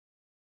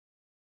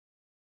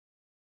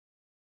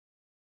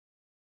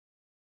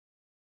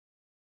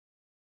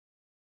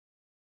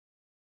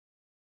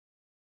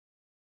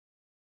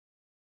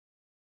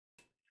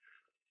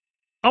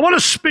I want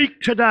to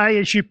speak today,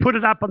 as you put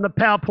it up on the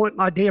PowerPoint,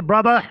 my dear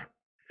brother.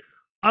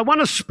 I want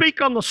to speak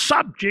on the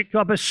subject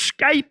of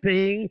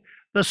escaping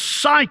the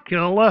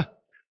cycle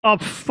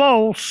of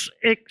false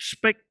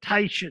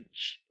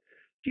expectations.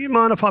 Do you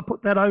mind if I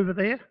put that over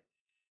there?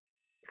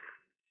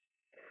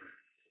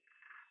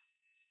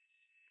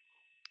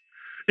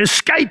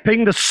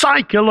 Escaping the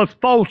cycle of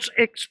false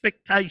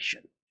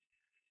expectation.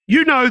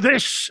 You know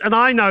this, and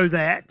I know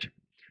that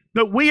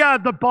we are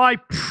the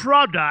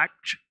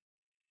byproduct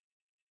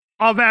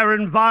of our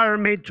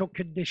environmental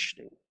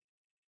conditioning.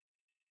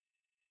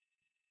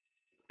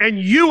 And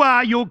you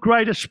are your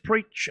greatest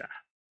preacher.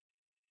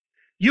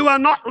 You are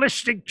not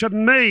listening to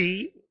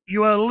me,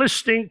 you are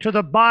listening to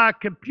the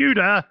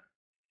biocomputer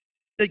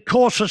that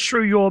courses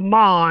through your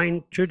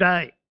mind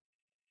today.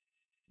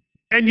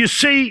 And you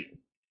see,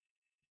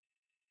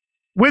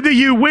 whether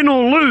you win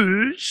or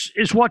lose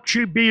is what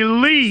you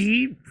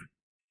believe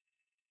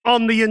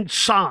on the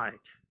inside.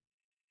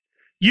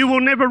 You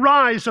will never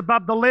rise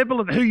above the level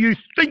of who you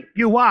think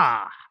you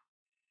are.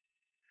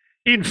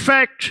 In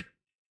fact,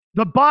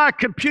 the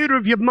biocomputer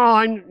of your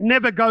mind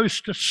never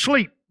goes to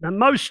sleep. Now,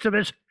 most of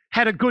us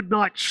had a good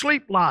night's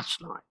sleep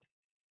last night.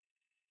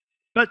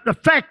 But the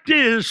fact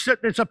is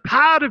that there's a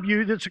part of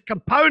you, there's a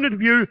component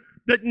of you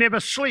that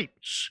never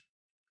sleeps,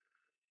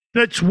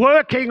 that's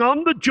working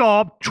on the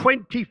job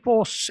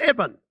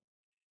 24/7.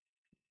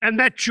 And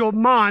that's your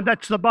mind,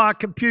 that's the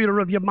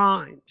biocomputer of your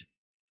mind.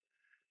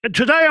 And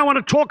today I want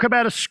to talk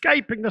about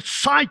escaping the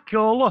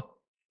cycle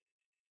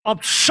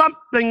of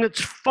something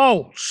that's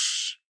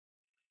false.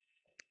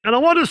 And I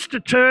want us to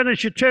turn,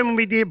 as you turn with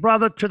me, dear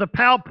brother, to the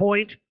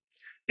PowerPoint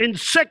in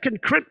 2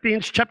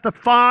 Corinthians chapter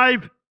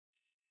 5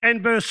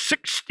 and verse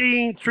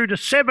 16 through to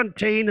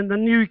 17 in the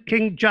New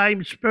King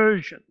James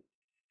Version.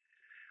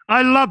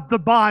 I love the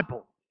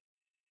Bible.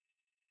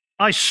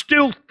 I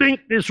still think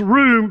there's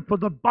room for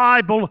the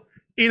Bible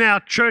in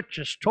our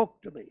churches.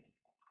 Talk to me.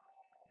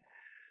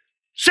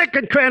 2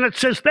 Corinthians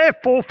says,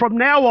 therefore, from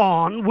now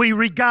on, we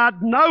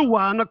regard no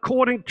one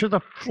according to the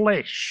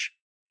flesh.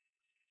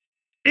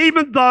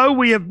 Even though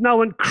we have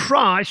known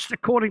Christ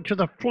according to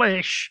the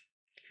flesh,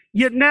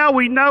 yet now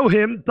we know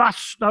him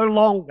thus no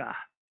longer.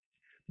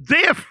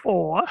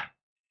 Therefore,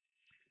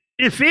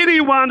 if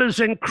anyone is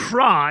in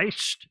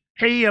Christ,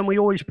 he, and we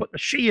always put the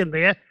she in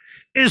there,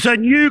 is a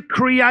new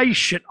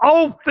creation.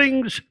 Old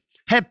things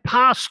have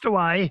passed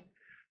away.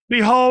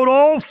 Behold,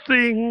 all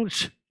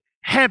things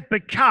have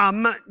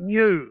become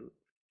new.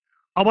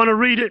 I want to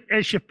read it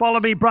as you follow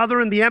me, brother,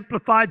 in the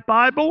Amplified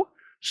Bible,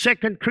 2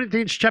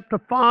 Corinthians chapter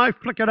 5.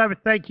 Flick it over.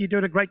 Thank you.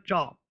 You're doing a great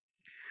job.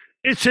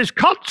 It says,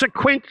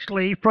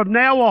 consequently, from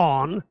now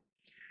on,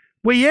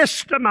 we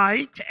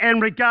estimate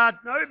and regard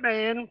no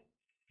man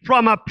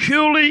from a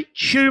purely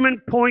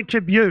human point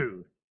of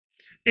view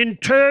in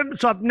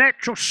terms of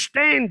natural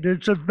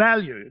standards of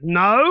value.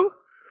 No,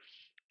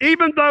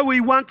 even though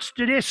we once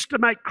did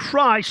estimate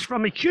Christ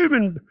from a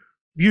human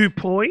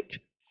viewpoint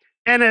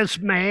and as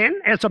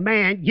a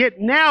man, yet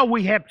now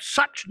we have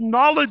such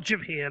knowledge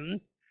of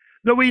him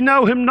that we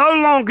know him no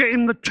longer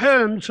in the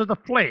terms of the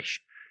flesh.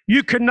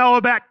 You can know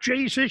about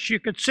Jesus, you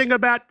can sing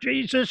about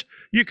Jesus,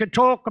 you can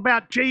talk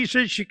about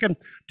Jesus, you can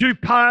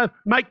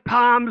make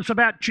poems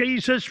about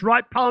Jesus,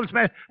 write poems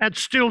about, and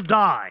still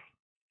die.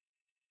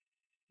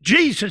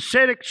 Jesus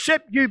said,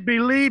 except you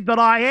believe that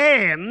I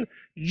am,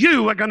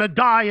 you are going to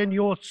die in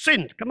your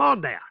sins. Come on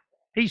now.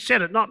 He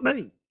said it, not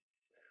me.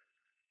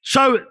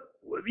 So,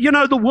 you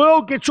know, the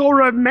world gets all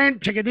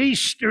romantic at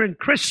Easter and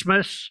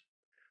Christmas,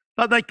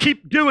 but they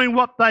keep doing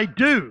what they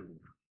do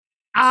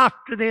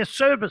after their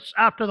service,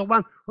 after the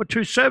 1 or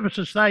 2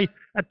 services they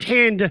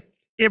attend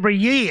every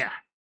year.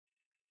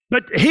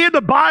 But here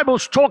the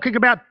Bible's talking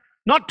about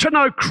not to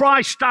know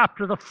Christ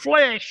after the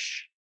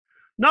flesh,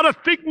 not a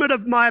figment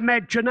of my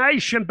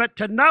imagination, but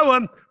to know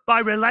him by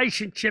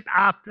relationship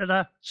after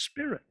the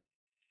Spirit.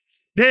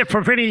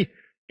 Therefore, if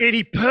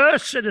any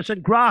person is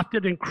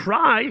engrafted in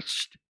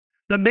Christ,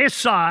 the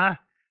Messiah,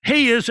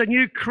 he is a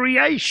new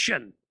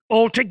creation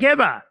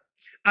altogether.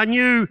 A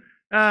new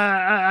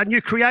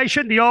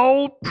creation. The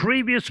old,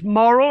 previous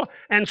moral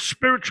and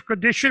spiritual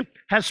condition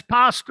has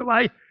passed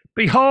away.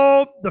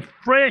 Behold, the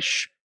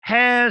fresh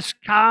has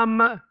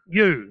come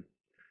new.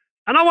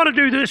 And I want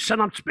to do this, and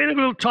I'm spending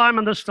a little time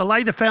on this to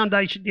lay the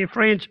foundation, dear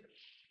friends,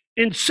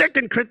 in 2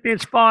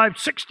 Corinthians 5,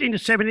 16 to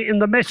 17 in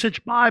the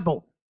Message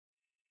Bible.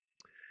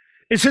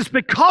 It says,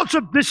 because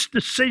of this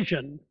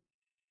decision,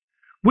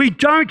 we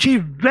don't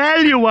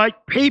evaluate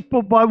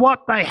people by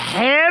what they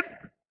have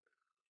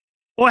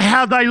or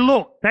how they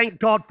look. Thank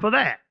God for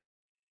that.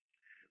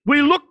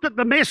 We looked at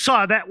the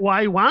Messiah that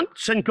way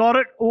once and got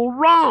it all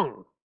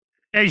wrong,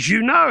 as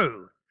you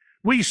know.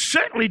 We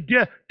certainly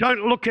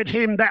don't look at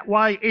him that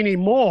way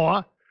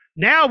anymore.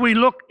 Now we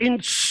look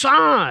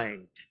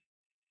inside.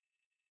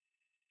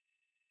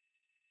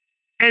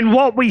 And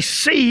what we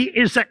see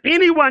is that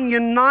anyone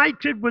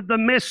united with the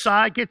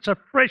Messiah gets a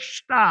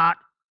fresh start,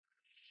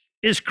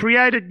 is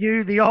created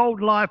new, the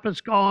old life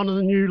is gone and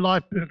the new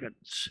life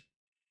begins.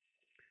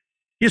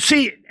 You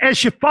see,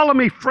 as you follow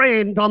me,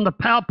 friend, on the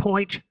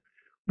PowerPoint,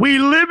 We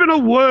live in a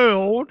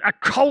world, a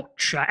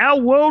culture, our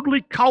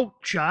worldly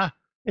culture.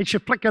 It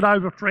should flick it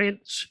over,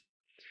 friends.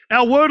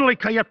 Our worldly,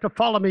 you have to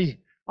follow me.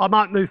 I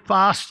might move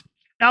fast.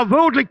 Our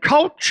worldly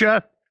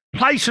culture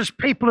places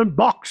people in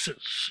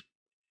boxes.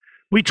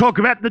 We talk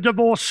about the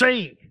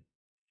divorcee,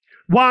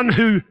 one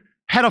who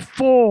had a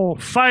fall,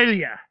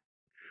 failure.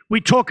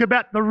 We talk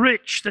about the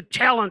rich, the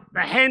talent,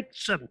 the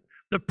handsome,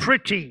 the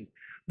pretty,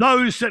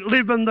 those that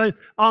live on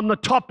the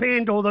top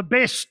end or the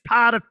best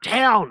part of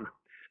town.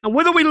 And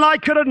whether we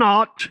like it or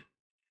not,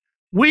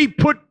 we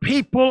put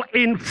people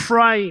in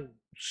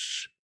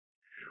frames.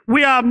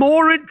 We are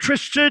more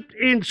interested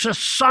in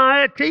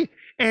society,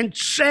 and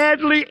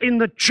sadly in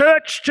the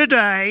church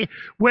today,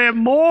 we're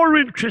more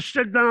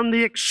interested on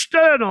the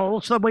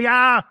externals than we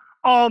are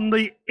on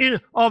the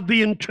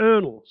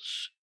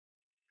internals.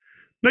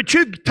 But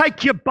you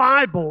take your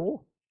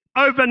Bible,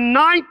 over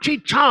 90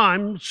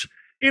 times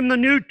in the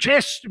New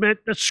Testament,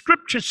 the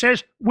scripture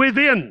says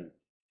within,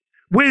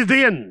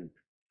 within,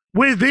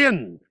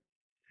 within.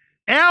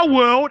 Our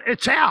world,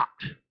 it's out.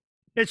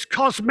 It's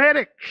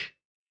cosmetic.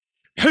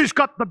 Who's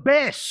got the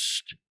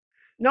best?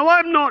 Now,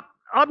 I'm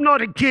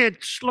not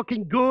against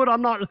looking good.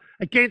 I'm not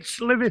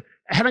against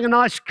having a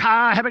nice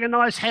car, having a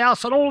nice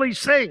house, and all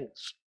these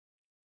things.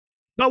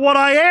 But what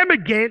I am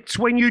against,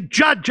 when you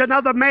judge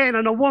another man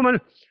and a woman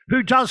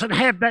who doesn't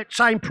have that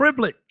same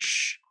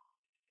privilege.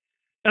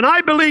 And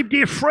I believe,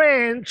 dear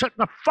friends, that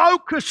the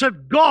focus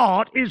of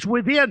God is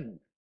within.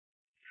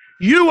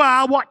 You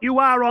are what you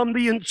are on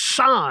the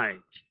inside.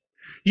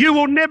 You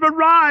will never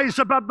rise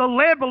above the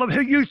level of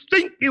who you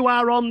think you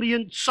are on the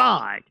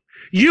inside.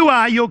 You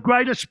are your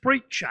greatest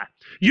preacher.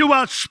 You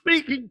are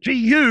speaking to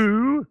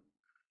you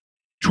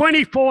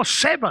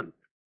 24/7.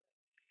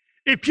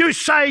 If you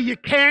say you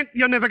can't,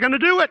 you're never going to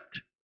do it.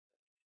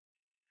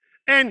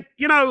 And,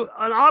 you know,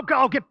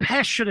 I'll get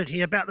passionate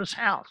here about this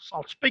house.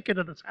 I'll speak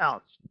into this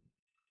house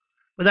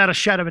without a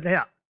shadow of a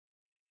doubt.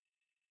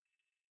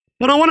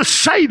 But I want to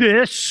say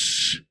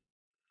this,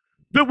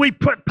 that we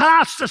put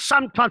pastors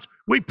sometimes,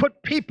 we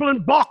put people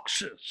in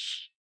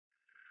boxes.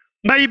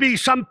 Maybe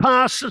some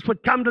pastors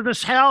would come to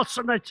this house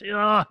and they'd say,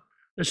 oh,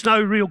 there's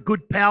no real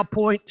good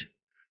PowerPoint.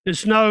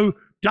 There's no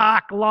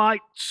dark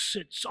lights.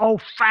 It's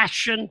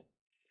old-fashioned.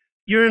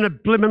 You're in a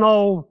blimmin'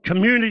 old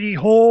community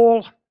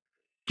hall.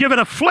 Give it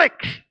a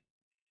flick.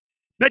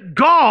 But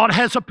God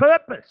has a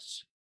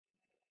purpose.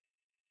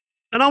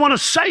 And I want to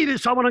say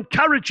this. I want to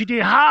encourage you,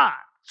 dear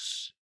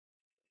hearts.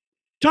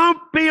 Don't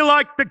be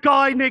like the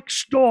guy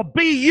next door.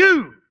 Be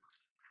you.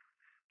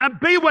 And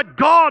be what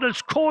God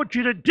has called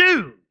you to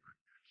do.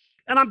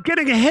 And I'm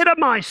getting ahead of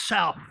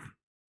myself.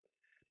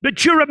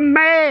 But you're a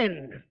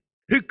man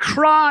who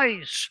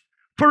cries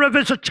for a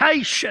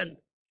visitation.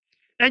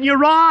 And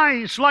your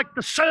eyes, like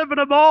the servant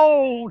of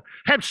old,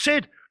 have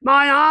said,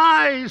 my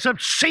eyes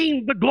have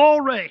seen the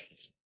glory.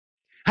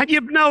 And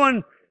you've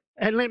known,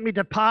 and let me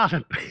depart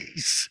in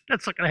peace.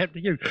 That's not going to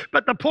happen to you.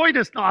 But the point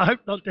is, no, I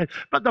hope not.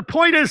 But the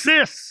point is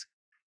this.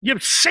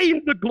 You've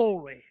seen the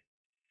glory.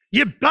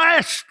 You've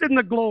basked in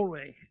the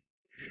glory.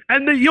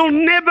 And that you'll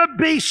never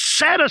be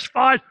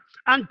satisfied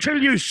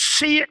until you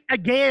see it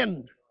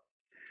again.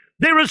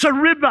 There is a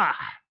river.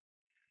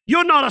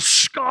 You're not a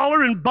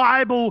scholar in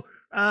Bible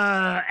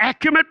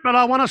acumen, but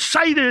I want to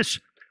say this.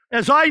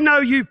 As I know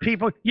you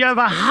people, you have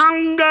a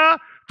hunger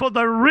for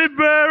the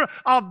river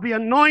of the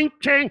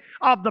anointing,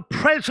 of the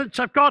presence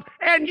of God,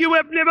 and you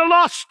have never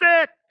lost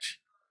it.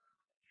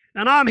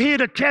 And I'm here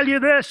to tell you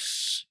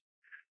this,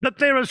 that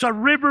there is a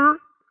river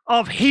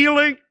of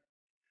healing.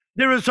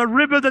 There is a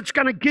river that's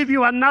going to give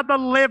you another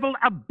level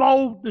of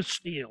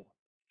boldness, Neil.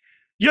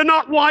 You're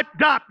not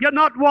wiped up. You're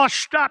not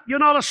washed up. You're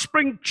not a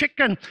spring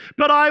chicken.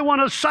 But I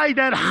want to say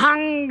that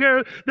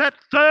hunger, that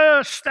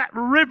thirst, that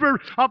river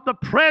of the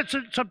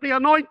presence of the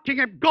anointing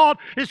of God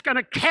is going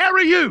to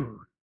carry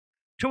you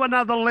to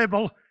another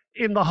level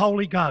in the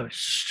Holy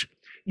Ghost.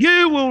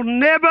 You will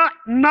never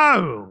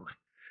know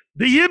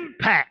the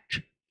impact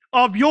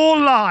of your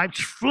lives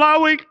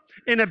flowing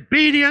in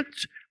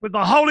obedience with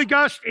the Holy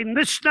Ghost in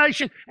this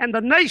nation and the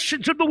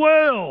nations of the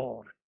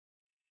world,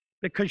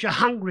 because you're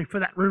hungry for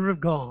that river of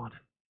God.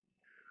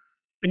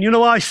 And you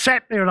know, I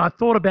sat there and I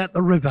thought about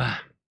the river.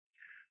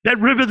 That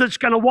river that's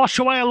going to wash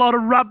away a lot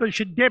of rubbish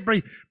and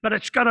debris, but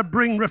it's going to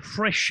bring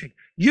refreshing.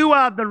 You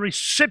are the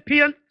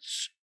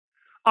recipients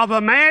of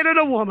a man and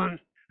a woman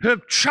who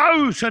have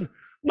chosen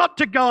not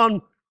to go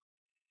and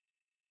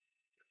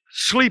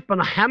sleep in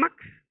a hammock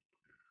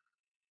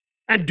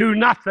and do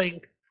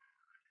nothing,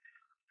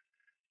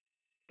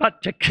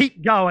 but to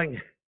keep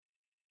going.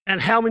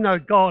 And how we know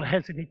God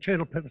has an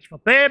eternal purpose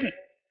for them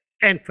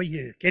and for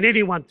you. Can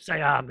anyone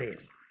say amen?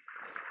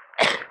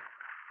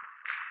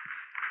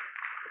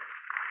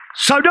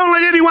 So don't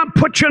let anyone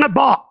put you in a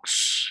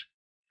box.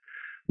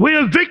 We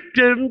are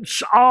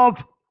victims of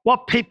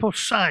what people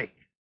say.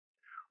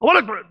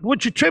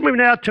 Would you turn me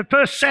now to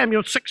 1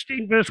 Samuel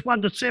 16, verse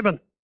 1 to 7.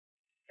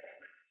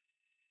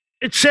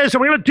 It says,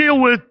 and we're going to deal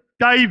with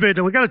David,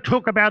 and we're going to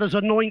talk about his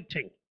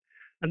anointing,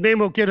 and then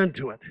we'll get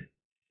into it.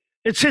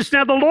 It says,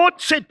 now the Lord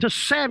said to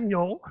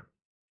Samuel,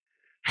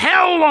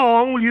 How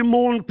long will you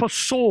mourn for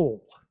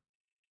Saul?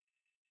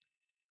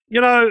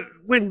 You know,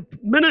 when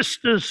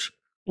ministers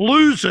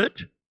lose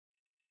it,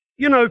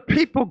 you know,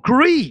 people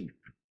grieve,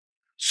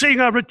 seeing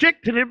I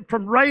rejected him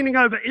from reigning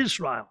over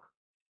Israel.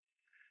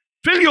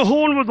 Fill your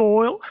horn with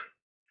oil.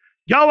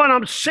 Go, and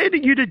I'm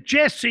sending you to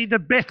Jesse the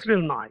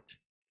Bethlehemite.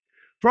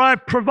 For I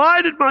have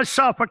provided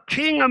myself a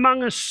king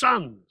among his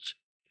sons.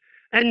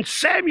 And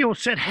Samuel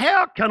said,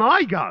 how can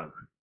I go?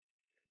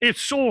 If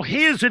Saul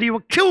hears it, he will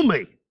kill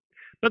me.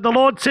 But the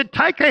Lord said,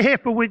 take a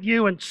heifer with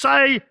you and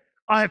say,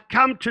 I have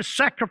come to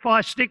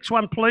sacrifice. Next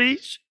one,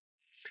 please.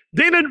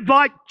 Then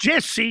invite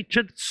Jesse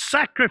to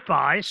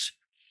sacrifice,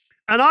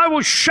 and I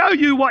will show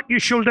you what you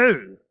shall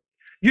do.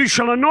 You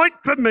shall anoint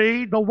for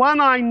me the one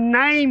I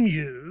name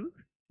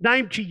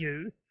to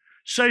you.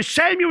 So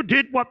Samuel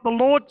did what the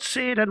Lord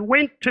said and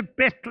went to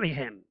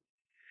Bethlehem.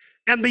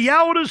 And the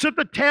elders of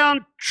the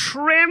town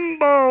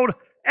trembled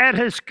at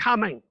his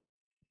coming.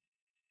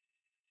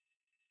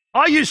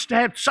 I used to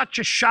have such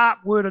a sharp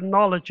word of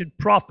knowledge in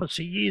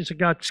prophecy years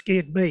ago, it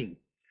scared me.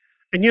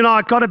 And you know,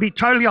 I've got to be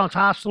totally honest,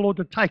 I asked the Lord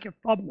to take it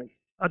from me.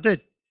 I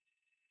did.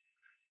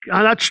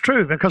 And that's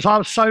true, because I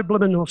was so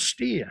blooming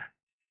austere.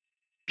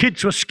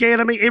 Kids were scared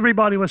of me,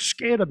 everybody was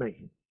scared of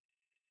me.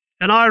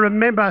 And I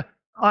remember,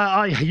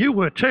 you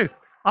were too,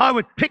 I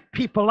would pick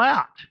people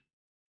out.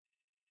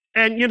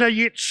 And you know,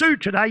 you get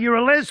sued today, you're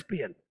a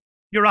lesbian,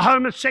 you're a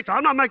homosexual.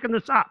 I'm not making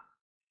this up.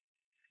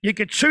 You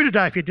get sued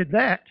today if you did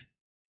that.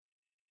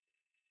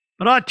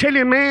 But I tell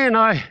you, man,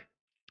 I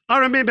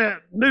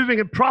remember moving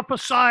and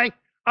prophesying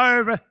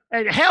over,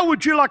 and how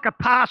would you like a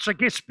pastor,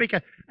 guest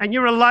speaker, and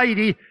you're a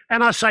lady,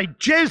 and I say,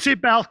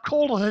 Jezebel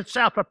calleth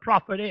herself a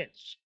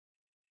prophetess.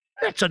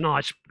 That's a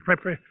nice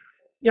preparation,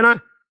 you know.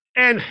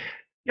 And,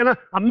 you know,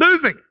 I'm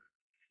moving.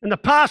 And the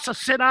pastor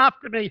said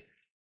after me,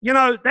 you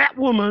know, that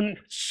woman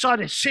sort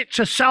of set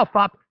herself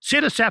up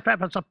as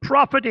a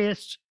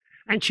prophetess,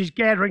 and she's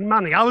gathering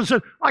money.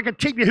 I could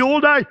keep you here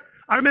all day.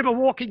 I remember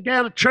walking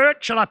down a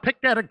church, and I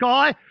picked out a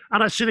guy,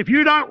 and I said, if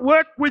you don't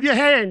work with your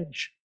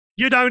hands,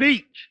 you don't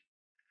eat.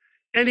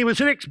 And he was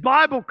an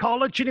ex-Bible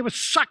college, and he was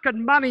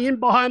sucking money in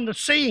behind the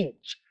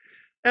scenes.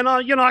 And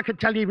I could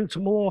tell you even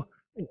some more.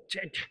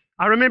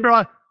 I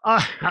remember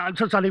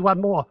just only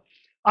one more.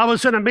 I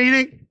was in a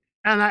meeting,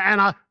 and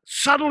I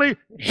suddenly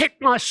hit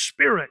my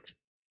spirit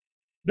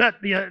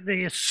that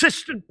the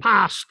assistant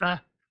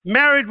pastor,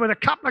 married with a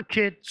couple of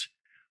kids,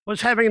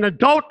 was having an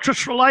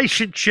adulterous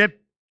relationship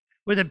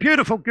with a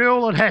beautiful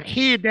girl that had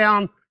hair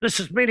down, this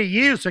is many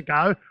years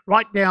ago,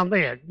 right down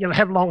there. You know,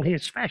 have long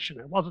hair's fashion.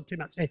 It wasn't too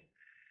much hair.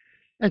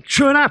 And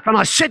true enough, and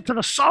I said to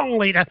the song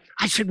leader,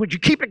 I said, would you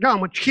keep it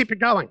going? Would you keep it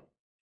going?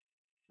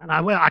 And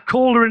I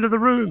called her into the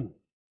room,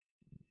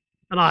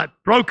 and I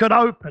broke it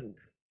open.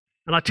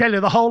 And I tell you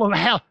the whole of the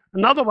house,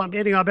 another one,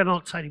 I better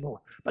not say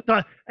anymore. But,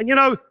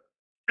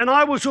 and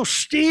I was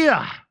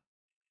austere.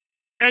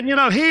 And, you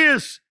know,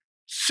 here's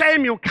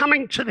Samuel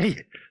coming to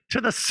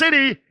the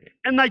city,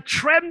 and they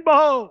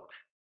trembled.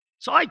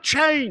 So I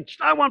changed.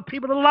 I want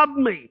people to love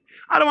me.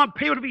 I don't want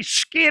people to be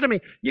scared of me.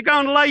 You go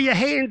and lay your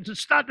hands and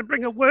start to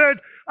bring a word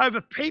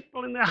over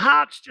people, and their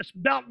hearts just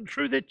melting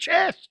through their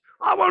chest.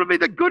 I want to be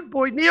the good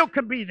boy. Neil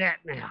can be that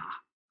now.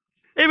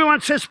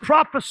 Everyone says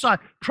prophesy,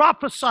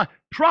 prophesy,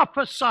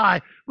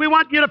 prophesy. We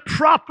want you to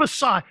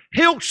prophesy.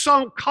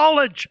 Hillsong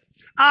College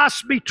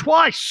asked me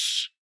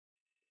twice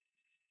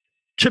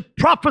to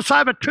prophesy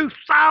over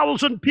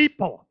 2,000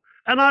 people,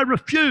 and I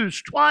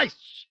refused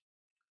twice.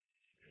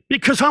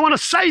 Because I want to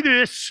say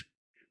this,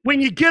 when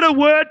you get a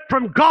word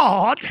from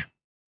God,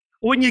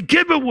 when you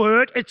give a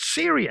word, it's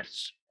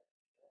serious.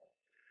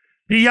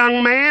 The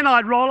young man,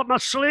 I'd roll up my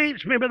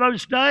sleeves. Remember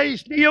those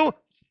days, Neil,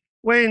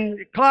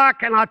 when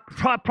Clark and I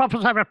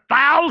prophesied over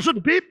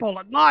 1,000 people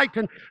at night,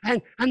 and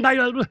they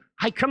go,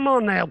 hey, come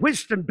on now,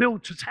 wisdom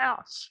builds his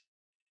house.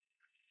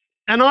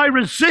 And I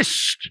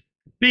resist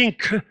being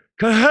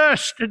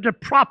coerced into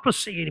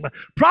prophecy anymore.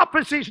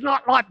 Prophecy is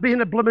not like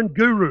being a blooming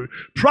guru.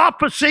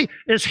 Prophecy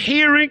is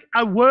hearing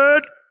a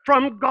word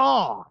from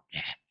God.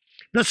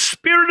 The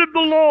Spirit of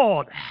the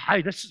Lord,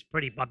 hey, this is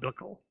pretty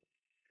biblical,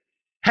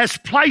 has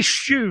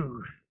placed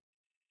you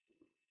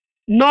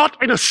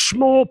not in a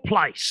small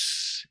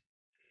place,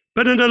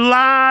 but in a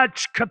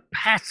large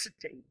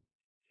capacity.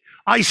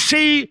 I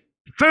see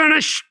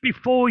furnished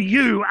before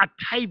you a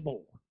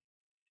table.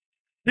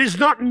 There's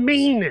not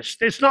meanness,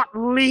 there's not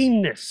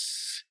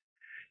leanness.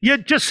 You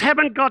just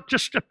haven't got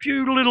just a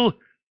few little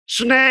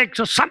snags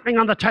or something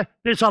on the table.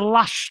 There's a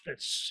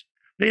lushness,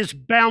 there's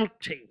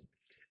bounty.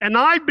 And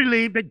I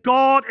believe that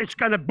God is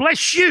going to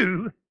bless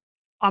you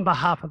on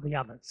behalf of the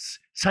others.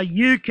 So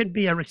you can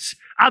be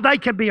they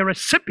can be a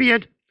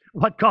recipient of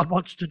what God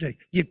wants to do.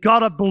 You've got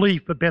to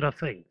believe for better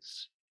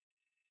things.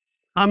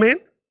 Amen?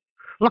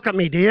 Look at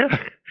me, dear.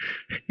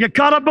 You've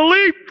got to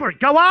believe for it.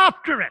 Go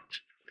after it.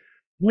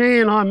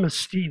 Man, I'm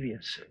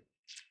mischievous.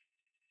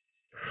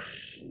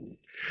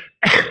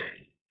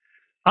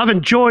 I've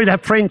enjoyed our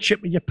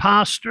friendship with your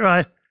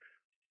pastor.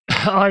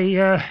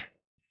 I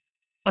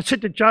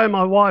said to Jo,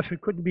 my wife, who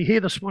couldn't be here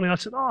this morning, I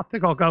said, I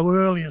think I'll go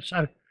earlier.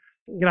 So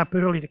get up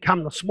early to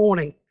come this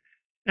morning.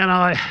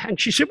 And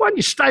she said, why don't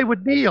you stay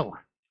with Neil?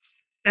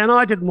 And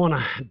I didn't want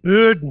to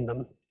burden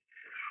them.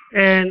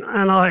 And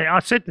I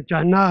said to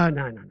Joe, no.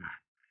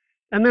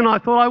 And then I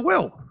thought I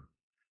will.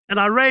 And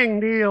I rang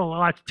Neil,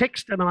 and I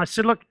texted him, and I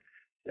said, look,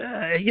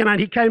 and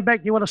he came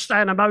back, you want to stay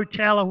in a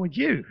motel or with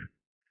you?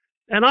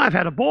 And I've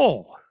had a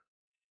ball,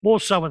 more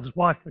so with his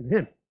wife than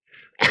him.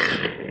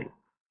 It's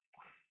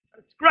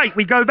great,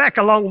 we go back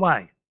a long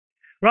way.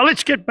 Well,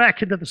 let's get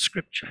back into the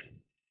scripture.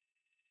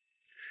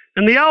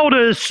 And the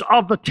elders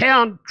of the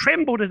town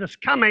trembled at his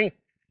coming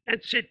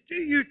and said, do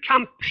you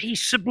come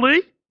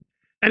peaceably?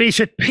 And he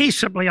said,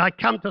 peaceably, I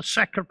come to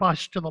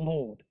sacrifice to the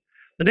Lord.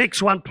 The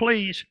next one,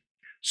 please.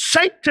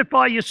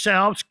 Sanctify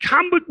yourselves,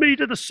 come with me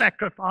to the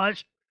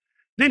sacrifice.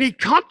 Then he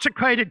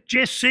consecrated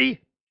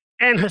Jesse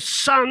and his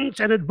sons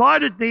and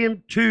invited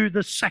them to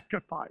the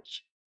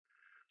sacrifice.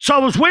 So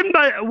it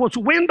was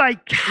when they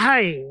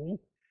came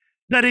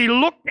that he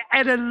looked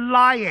at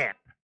Eliab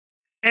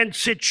and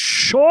said,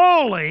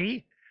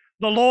 surely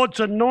the Lord's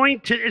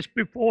anointed is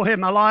before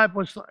him. Eliab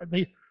was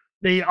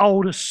the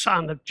oldest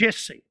son of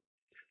Jesse.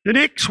 The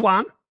next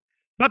one,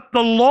 but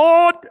the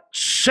Lord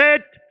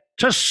said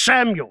to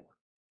Samuel,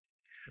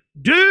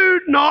 do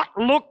not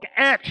look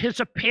at his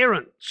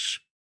appearance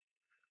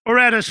or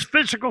at his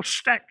physical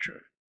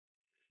stature,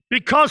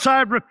 because I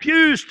have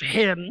refused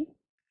him.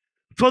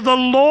 For the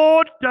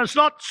Lord does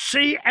not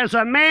see as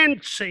a man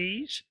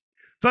sees,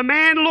 for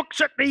man looks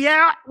at the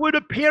outward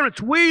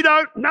appearance. We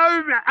don't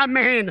know a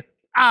man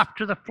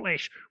after the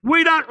flesh.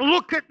 We don't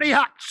look at the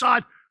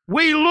outside.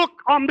 We look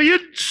on the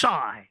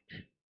inside.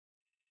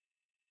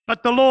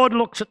 But the Lord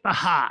looks at the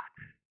heart.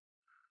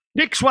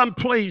 Next one,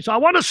 please. I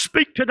want to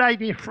speak today,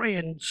 dear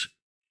friends.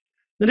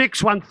 The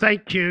next one,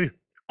 thank you,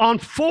 on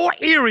 4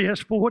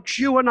 areas for which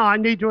you and I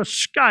need to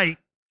escape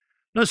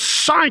the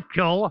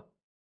cycle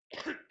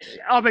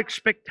of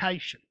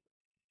expectation.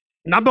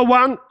 Number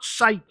 1,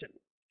 Satan.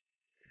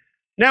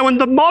 Now, in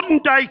the modern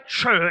day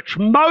church,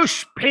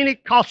 most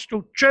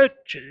Pentecostal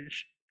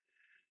churches,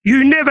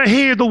 you never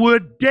hear the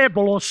word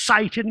devil or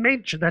Satan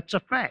mentioned. That's a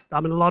fact.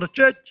 I'm in a lot of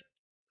churches.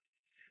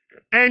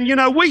 And,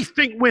 we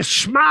think we're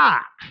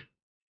smart.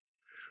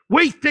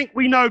 We think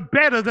we know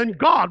better than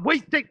God. We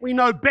think we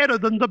know better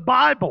than the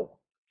Bible.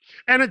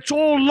 And it's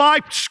all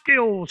life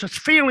skills. It's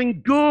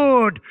feeling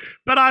good.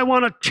 But I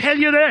want to tell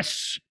you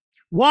this.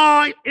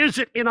 Why is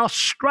it in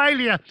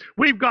Australia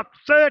we've got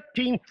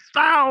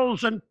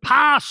 13,000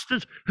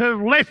 pastors who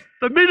have left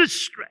the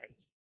ministry,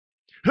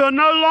 who are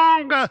no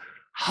longer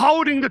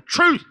holding the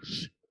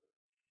truth?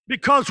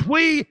 Because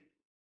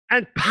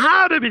and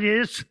part of it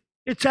is,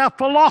 it's our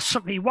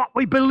philosophy, what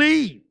we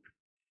believe.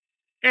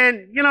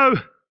 And,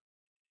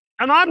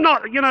 and I'm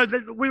not,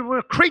 we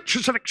were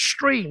creatures of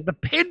extreme. The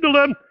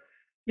pendulum,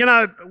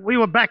 we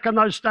were back in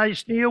those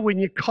days, Neil, when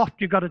you coughed,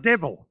 you got a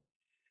devil.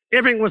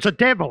 Everything was a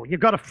devil. You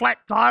got a flat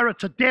tire,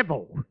 it's a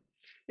devil.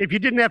 If you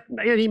didn't have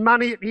any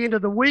money at the end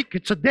of the week,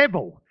 it's a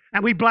devil.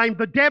 And we blamed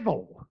the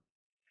devil.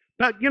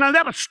 But,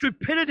 that was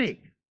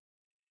stupidity.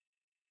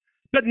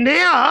 But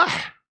now,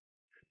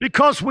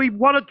 because we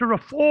wanted to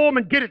reform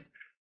and get it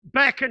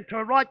back into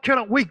a right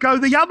channel, we go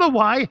the other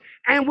way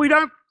and we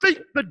don't think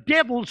the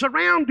devil's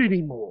around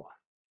anymore.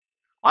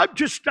 I've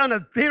just done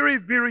a very,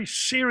 very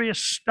serious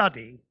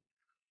study,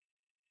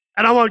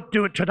 and I won't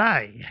do it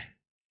today,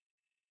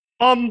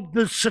 on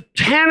the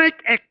satanic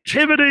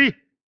activity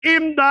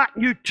in the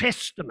New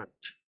Testament.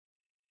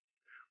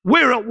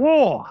 We're at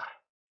war.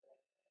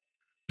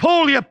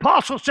 Paul the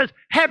Apostle says,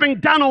 having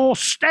done all,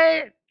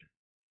 stand.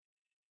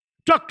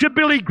 Dr.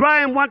 Billy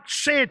Graham once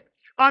said,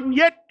 I'm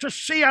yet to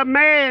see a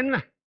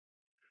man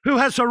who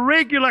has a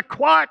regular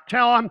quiet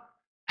time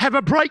have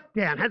a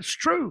breakdown. That's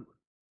true.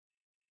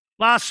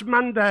 Last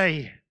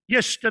Monday,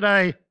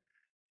 yesterday,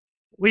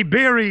 we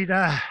buried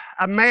a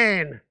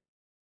man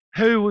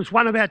who was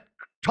one of our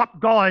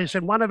top guys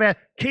in one of our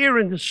care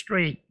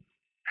industry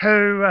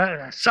who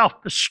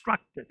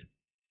self-destructed.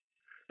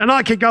 And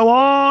I could go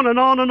on and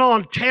on and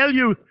on, tell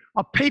you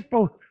of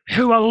people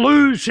who are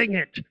losing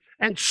it,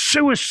 and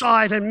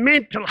suicide and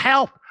mental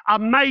health are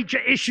major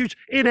issues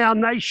in our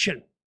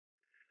nation.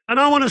 And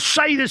I want to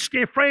say this,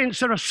 dear friends,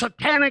 there are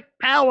satanic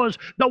powers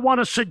that want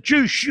to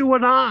seduce you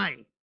and I.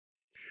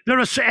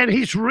 And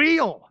he's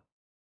real.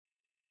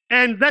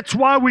 And that's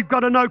why we've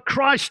got to know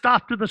Christ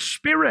after the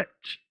Spirit.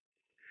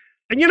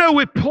 And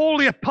with Paul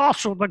the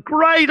Apostle, the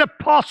great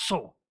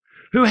apostle,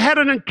 who had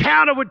an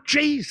encounter with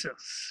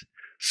Jesus,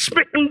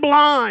 smitten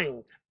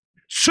blind,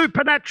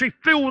 supernaturally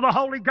filled with the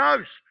Holy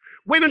Ghost,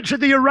 went into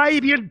the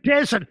Arabian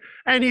desert,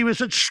 and he was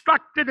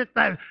instructed at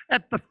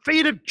the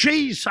feet of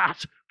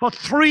Jesus for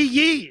 3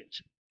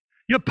 years.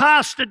 Your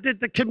pastor did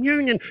the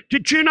communion.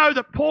 Did you know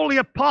that Paul the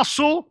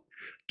Apostle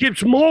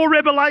gives more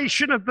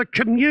revelation of the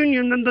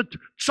communion than the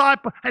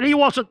disciple? And he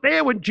wasn't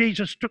there when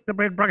Jesus took the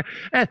bread and broke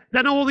it,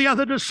 than all the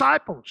other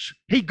disciples.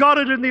 He got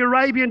it in the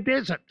Arabian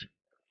desert.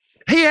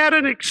 He had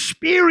an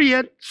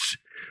experience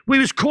where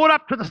he was caught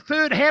up to the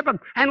third heaven.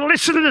 And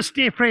listen to this,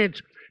 dear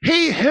friends.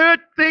 He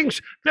heard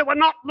things that were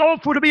not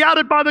lawful to be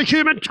uttered by the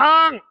human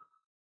tongue.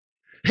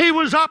 He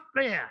was up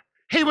there.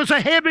 He was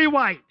a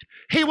heavyweight.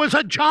 He was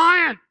a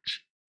giant.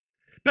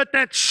 But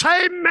that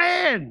same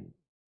man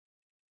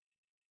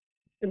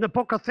in the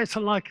book of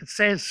Thessalonica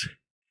says,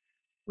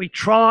 we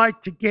tried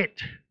to get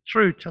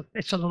through to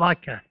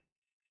Thessalonica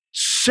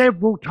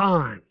several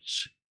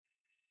times.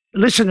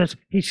 Listen to this.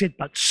 He said,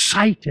 but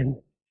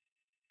Satan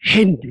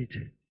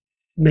hindered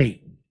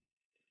me.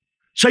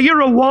 So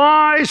you're a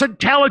wise,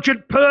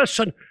 intelligent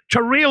person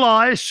to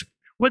realize,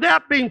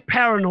 without being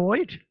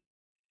paranoid,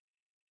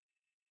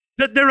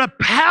 that there are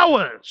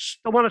powers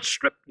that want to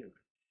strip you.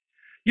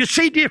 You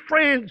see, dear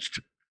friends,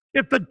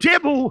 if the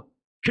devil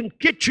can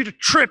get you to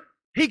trip,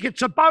 he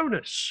gets a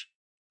bonus.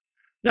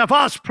 Now, if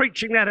I was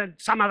preaching that in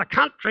some other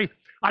country,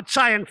 I'd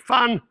say in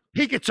fun,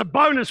 he gets a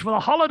bonus for the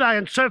holiday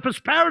in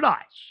Surfers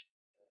Paradise.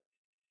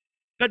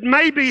 But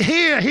maybe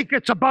here he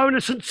gets a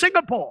bonus in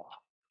Singapore.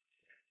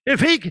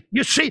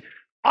 You see,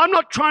 I'm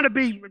not trying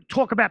to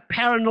talk about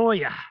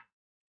paranoia.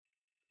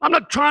 I'm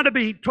not trying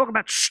to talk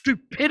about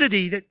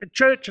stupidity, that the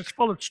church is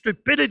full of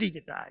stupidity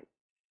today.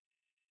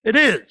 It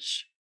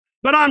is.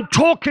 But I'm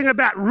talking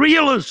about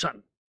realism.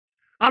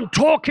 I'm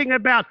talking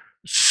about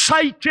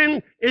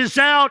Satan is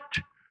out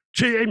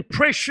to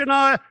impression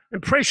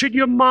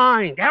your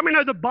mind. How many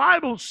know the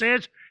Bible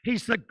says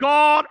he's the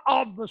God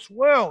of this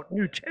world,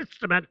 New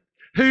Testament,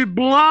 who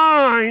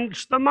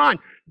blinds the mind?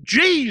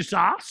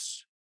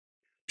 Jesus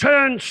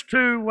turns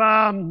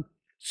to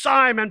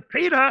Simon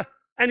Peter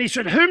and he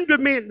said, whom do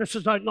men, that's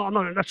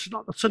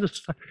not the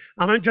sinister,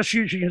 I'm just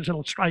using it as an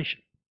illustration.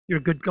 You're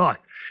a good guy.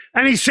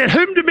 And he said,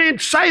 whom do men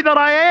say that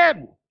I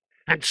am?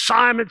 And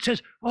Simon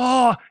says,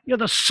 oh, you're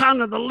the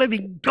Son of the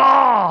living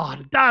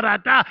God, da, da,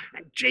 da.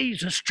 And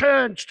Jesus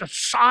turns to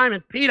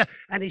Simon Peter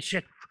and he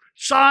said,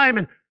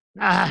 Simon,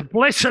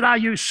 blessed are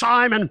you,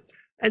 Simon,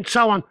 and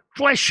so on.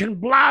 Flesh and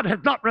blood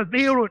have not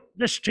revealed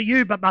this to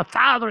you, but my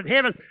Father in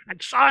heaven.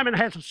 And Simon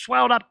has a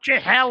swelled up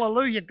chest.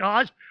 Hallelujah,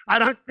 guys. I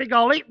don't think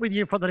I'll eat with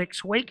you for the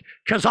next week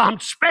because I'm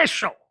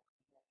special.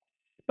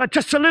 But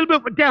just a little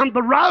bit down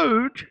the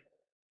road,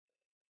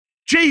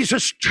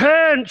 Jesus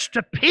turns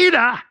to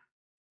Peter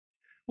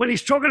when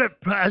he's talking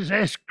about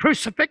his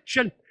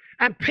crucifixion,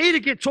 and Peter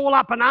gets all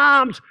up in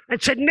arms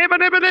and said, never,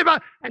 never, never.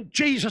 And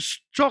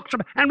Jesus talks to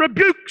him and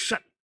rebukes him.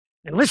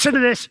 And listen to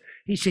this.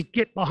 He said,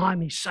 get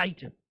behind me,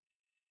 Satan.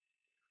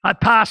 I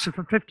pastored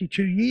for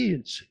 52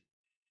 years.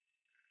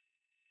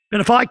 But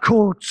if I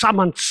called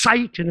someone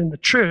Satan in the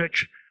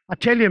church, I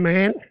tell you,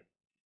 man,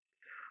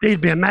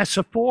 there'd be a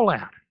massive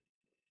fallout.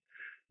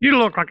 You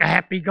look like a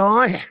happy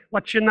guy.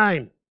 What's your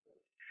name?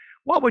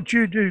 What would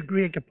you do,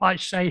 Greg, if I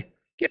say,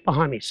 get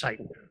behind me,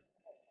 Satan?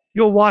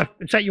 Your wife,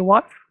 is that your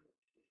wife?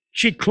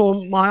 She'd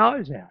claw my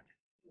eyes out.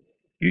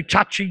 You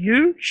touch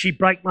you, she'd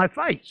break my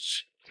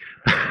face.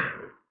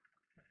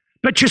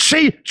 But you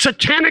see,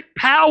 satanic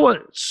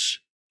powers.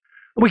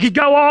 We could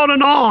go on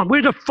and on.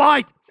 We're to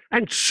fight.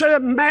 And sir,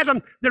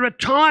 madam, there are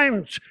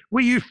times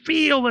where you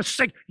feel this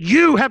thing.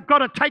 You have got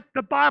to take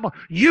the Bible.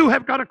 You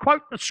have got to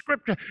quote the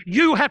scripture.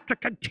 You have to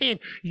contend.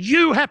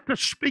 You have to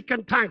speak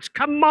in tongues.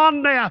 Come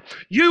on now.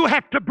 You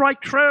have to break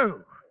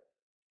through.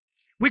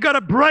 We got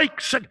to break.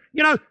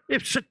 You know,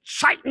 if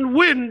Satan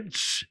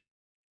wins,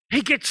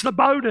 he gets the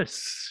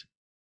bonus.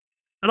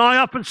 And I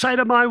often say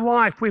to my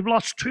wife, we've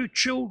lost 2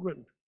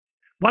 children,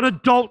 one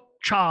adult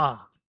child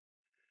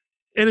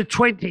in her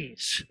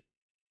 20s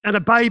and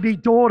a baby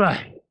daughter.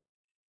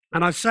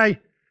 And I say,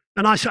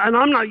 and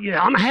I'm not,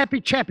 yeah, I'm a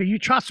happy chappy, you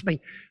trust me.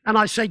 And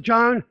I say,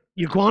 Joan,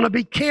 you're going to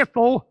be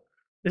careful.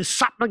 There's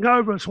something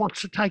over us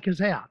wants to take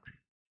us out.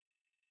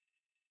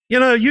 You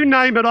know, you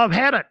name it, I've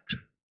had it.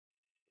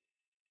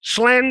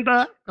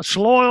 Slander,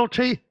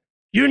 disloyalty,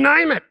 you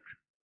name it.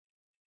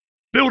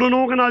 Build an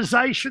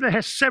organisation that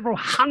has several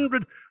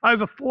hundred,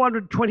 over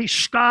 420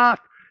 staff,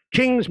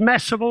 King's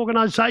massive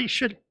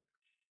organisation.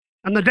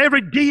 And that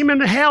every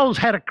demon in hell's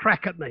had a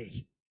crack at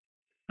me.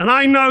 And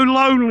I know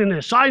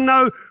loneliness. I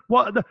know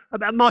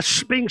about my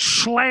being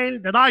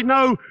slandered. I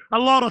know a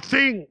lot of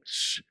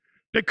things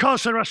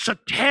because there are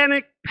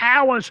satanic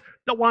powers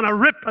that want to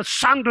rip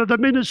asunder the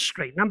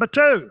ministry. Number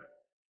 2,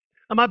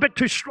 am I a bit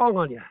too strong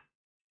on you?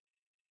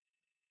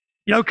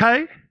 You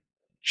okay?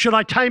 Should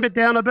I tame it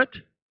down a bit?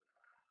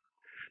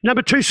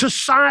 Number 2,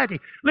 society.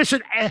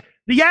 Listen,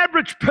 the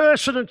average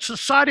person in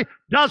society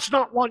does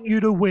not want you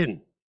to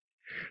win.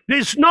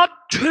 There's not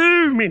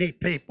too many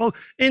people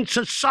in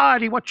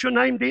society. What's your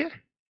name, dear?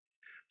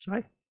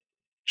 Sorry?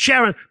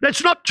 Sharon.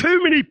 There's not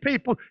too many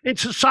people in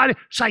society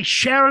say,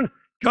 Sharon,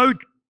 go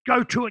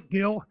to it,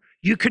 girl.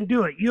 You can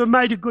do it. You're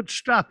made of good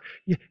stuff.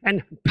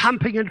 And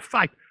pumping in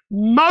faith.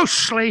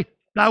 Mostly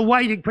they're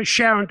waiting for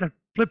Sharon to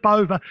flip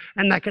over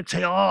and they can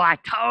say, oh, I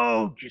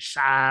told you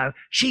so.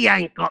 She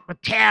ain't got the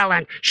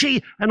talent.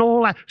 And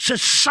all that.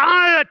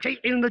 Society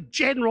in the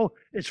general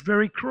is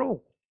very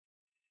cruel.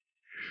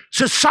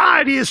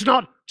 Society is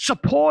not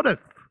supportive.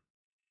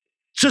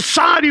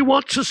 Society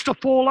wants us to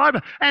fall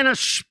over, and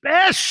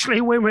especially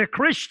when we're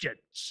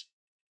Christians,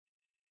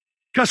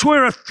 because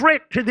we're a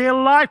threat to their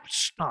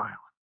lifestyle.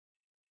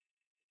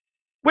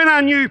 When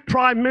our new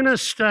Prime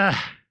Minister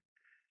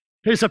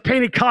who's a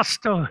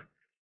Pentecostal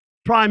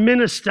prime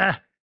minister,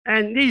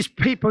 and these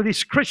people,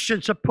 these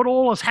Christians, have put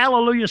all this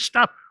hallelujah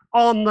stuff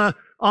on the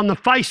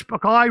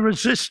Facebook. I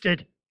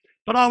resisted,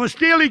 but I was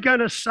nearly going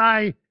to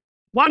say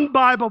one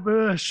Bible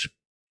verse.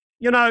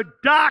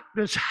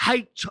 Darkness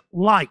hates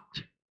light,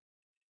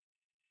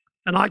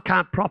 and I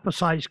can't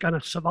prophesy he's going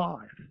to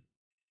survive.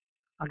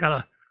 I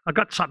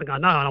got something I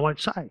know, and I won't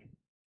say.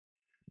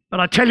 But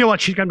I tell you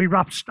what, she's going to be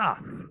rough stuff.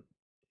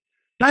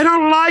 They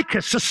don't like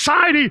us.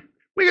 Society,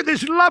 we got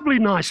these lovely,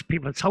 nice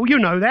people, so you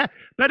know that.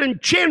 But in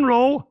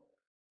general,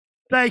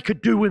 they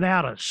could do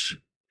without us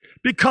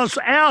because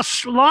our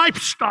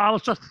lifestyle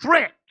is a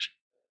threat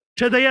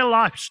to their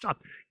lifestyle.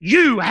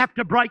 You have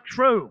to break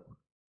through.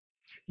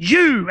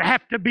 You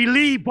have to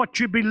believe what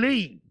you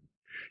believe.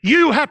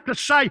 You have to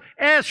say,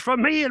 as for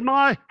me and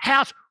my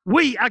house,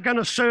 we are going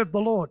to serve the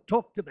Lord.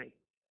 Talk to me.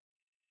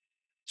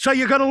 So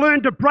you've got to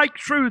learn to break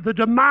through the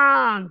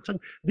demands and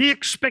the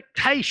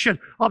expectation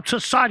of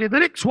society. The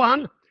next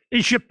one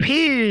is your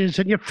peers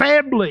and your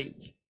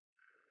family.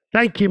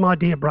 Thank you, my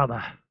dear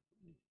brother.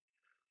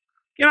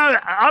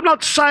 I'm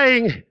not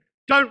saying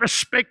don't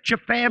respect your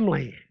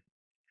family.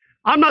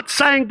 I'm not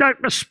saying don't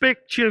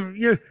respect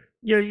your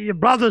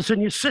brothers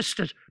and your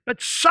sisters,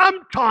 but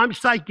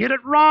sometimes they get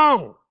it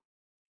wrong.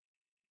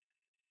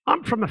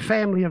 I'm from a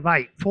family of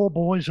 8, 4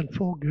 boys and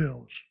 4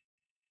 girls.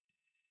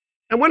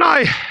 And when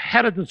I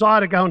had a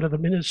desire to go into the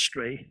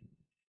ministry,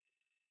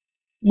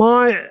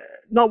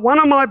 not one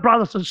of my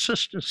brothers and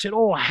sisters said,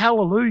 "Oh,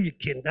 hallelujah,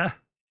 Kindah,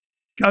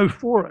 go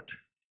for it."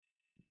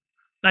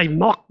 They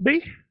mocked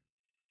me.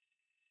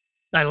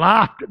 They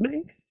laughed at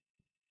me.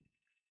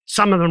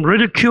 Some of them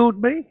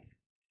ridiculed me.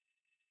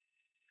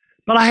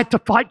 But I had to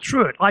fight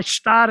through it. I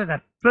started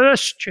a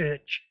first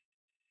church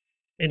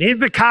in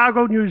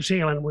Invercargill, New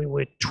Zealand. We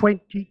were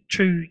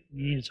 22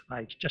 years of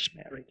age, just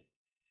married.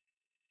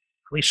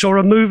 We saw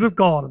a move of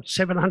God of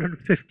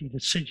 750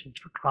 decisions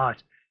for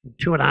Christ in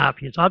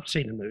 2.5 years. I've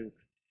seen a move.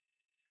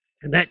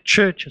 And that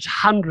church has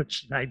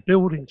hundreds today,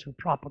 buildings and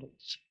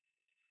properties.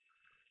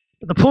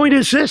 But the point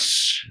is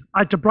this: I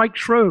had to break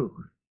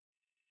through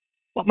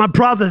what my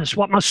brothers,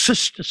 what my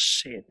sisters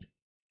said.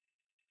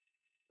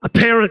 My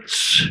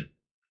parents,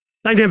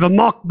 they never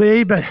mocked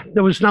me, but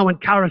there was no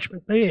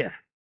encouragement there.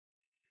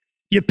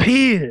 Your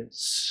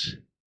peers.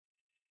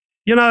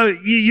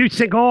 You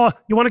think, oh,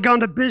 you want to go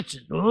into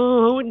business.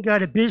 Oh, I wouldn't go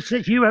to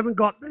business. You haven't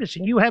got this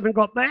and you haven't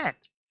got that.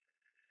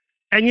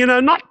 And,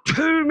 not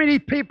too many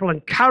people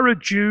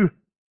encourage you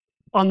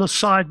on the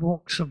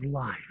sidewalks of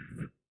life.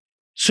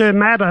 Sir,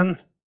 madam,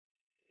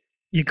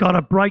 you got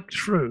to break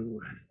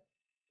through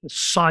the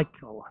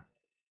cycle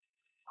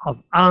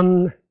of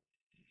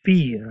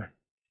unfair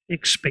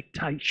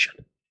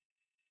expectation.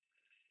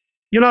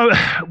 We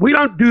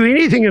don't do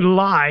anything in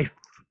life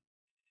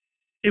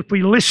if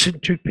we listen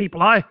to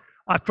people.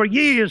 For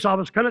years, I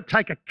was going to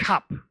take a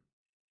cup,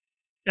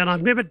 and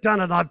I've never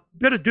done it. I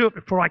better do it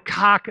before I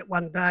cark it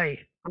one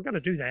day. I'm going to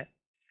do that.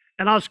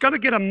 And I was going to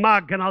get a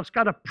mug, and I was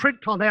going to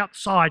print on the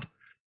outside,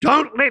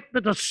 "Don't let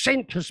the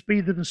dissenters be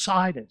the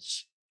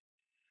deciders."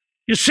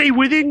 You see,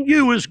 within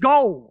you is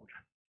gold.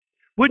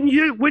 Within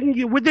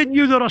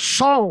you there are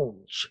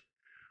songs.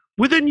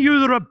 Within you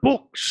there are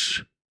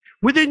books.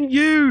 Within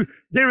you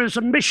there is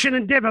a mission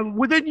endeavor.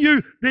 Within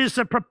you there's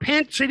a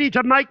propensity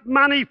to make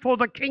money for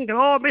the kingdom.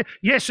 Oh,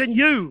 yes, in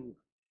you.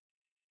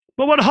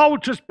 But what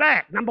holds us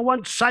back? Number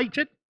 1,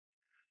 Satan.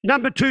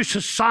 Number 2,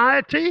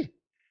 society.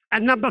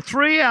 And number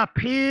 3, our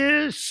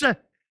peers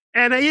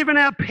and even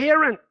our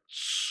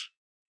parents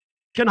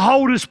can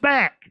hold us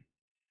back.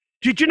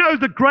 Did you know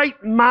the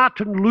great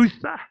Martin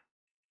Luther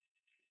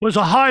was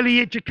a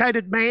highly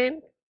educated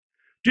man?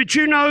 Did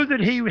you know that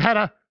he had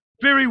a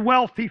very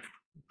wealthy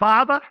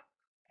father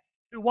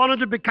who wanted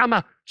to become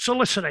a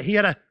solicitor? He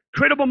had a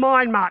credible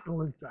mind, Martin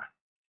Luther.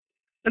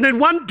 And then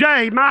one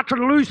day,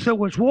 Martin Luther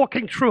was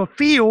walking through a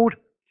field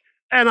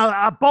and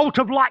a bolt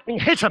of lightning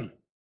hit him.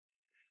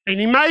 And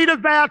he made a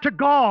vow to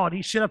God.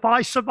 He said, "If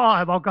I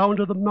survive, I'll go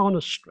into the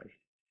monastery."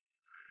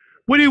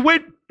 When he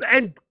went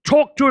and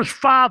talked to his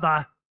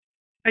father,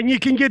 and you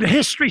can get,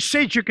 history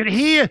says you can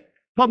hear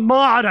from,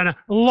 I don't know,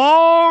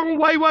 long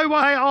way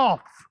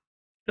off,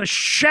 the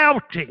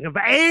shouting of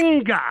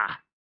anger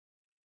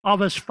of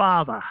his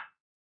father.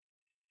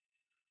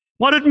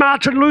 What did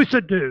Martin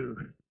Luther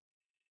do?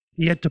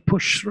 He had to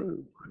push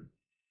through.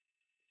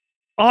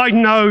 I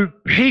know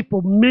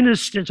people,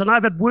 ministers, and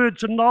I've had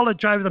words of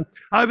knowledge over them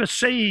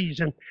overseas,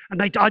 and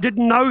I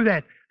didn't know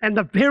that. And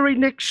the very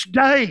next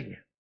day,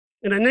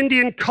 in an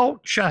Indian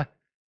culture,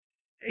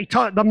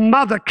 the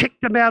mother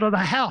kicked him out of the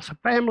house, a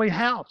family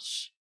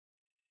house.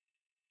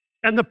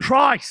 And the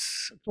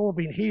price, it's all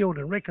been healed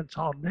and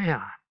reconciled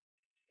now.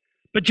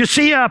 But you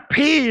see, our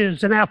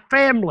peers and our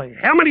family,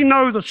 how many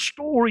know the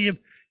story of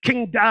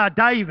King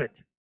David?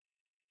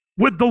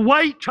 With the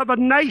weight of a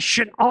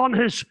nation on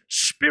his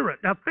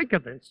spirit. Now think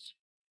of this.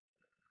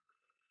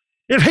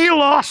 If he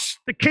lost,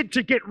 the kids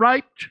would get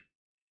raped,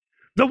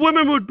 the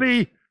women would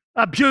be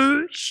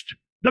abused,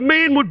 the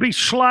men would be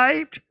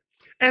slaved,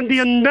 and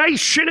the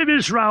nation of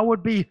Israel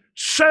would be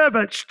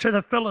servants to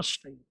the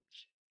Philistines.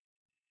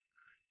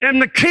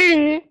 And the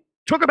king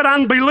took about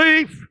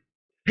unbelief.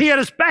 He had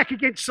his back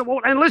against the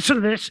wall. And listen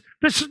to this.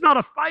 This is not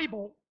a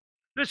fable.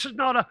 This is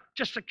not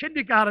just a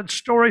kindergarten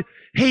story.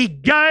 He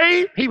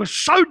was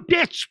so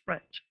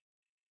desperate,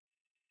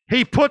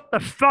 he put the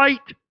fate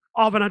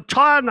of an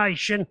entire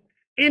nation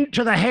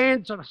into the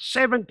hands of a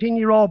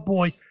 17-year-old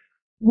boy.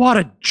 What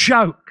a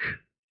joke.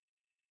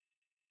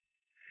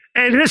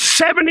 And this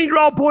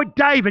 17-year-old boy,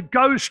 David,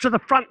 goes to the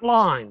front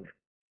line.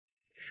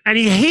 And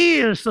he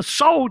hears the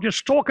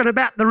soldiers talking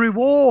about the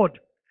reward.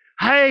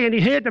 Hey, and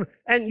he heard them.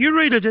 And you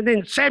read it, and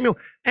then Samuel,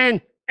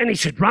 and he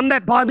said, run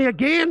that by me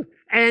again.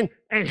 And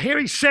here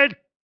he said,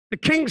 the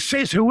king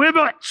says,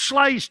 whoever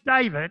slays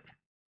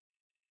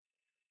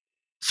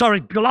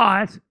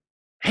Goliath,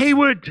 he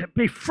would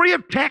be free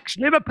of tax,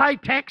 never pay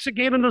tax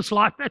again in his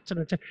life.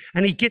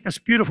 And he'd get this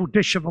beautiful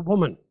dish of a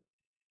woman,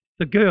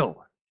 the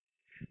girl.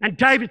 And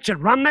David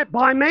said, run that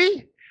by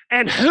me.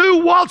 And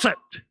who was it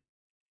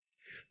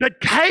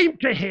that came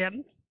to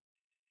him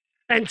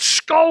and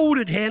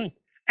scolded him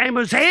and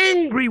was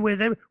angry with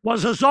him?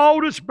 Was his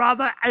oldest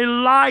brother,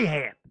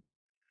 Eliab,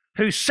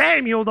 who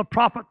Samuel the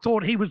prophet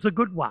thought he was the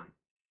good one.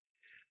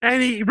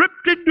 And he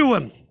ripped into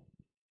him.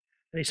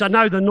 And he said,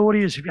 no, the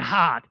naughty is of your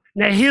heart.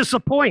 Now here's the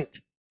point.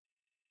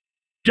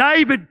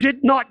 David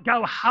did not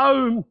go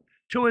home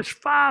to his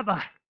father.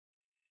 I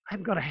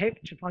haven't got a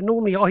handkerchief. I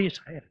normally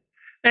used to have.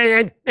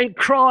 And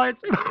cried,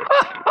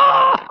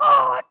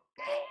 oh,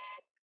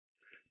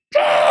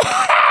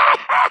 Dad,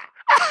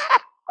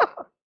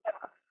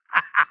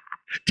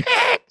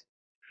 Dad,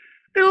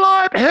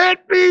 Eliab hurt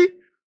me.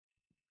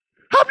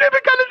 I'm never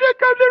going to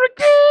go there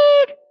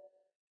again.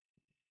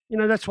 You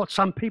know, that's what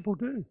some people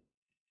do.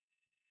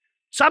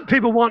 Some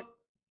people want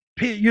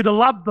you to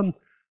love them.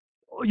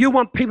 You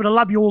want people to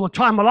love you all the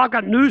time. Well, I've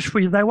got news for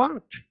you. They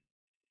won't.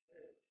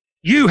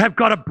 You have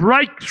got to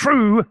break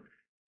through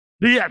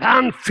the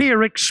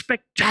unfair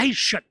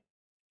expectation.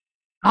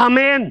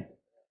 Amen.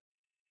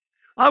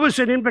 I was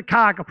in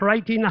Invercargill for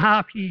 18 and a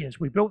half years.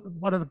 We built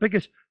one of the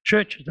biggest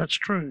churches, that's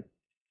true.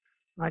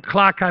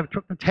 Clark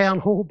overtook the town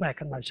hall back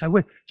in those. So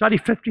it's only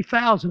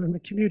 50,000 in the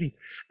community.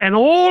 And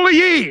all the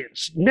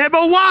years,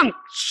 never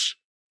once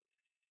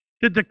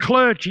did the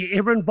clergy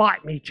ever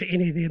invite me to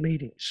any of their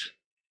meetings.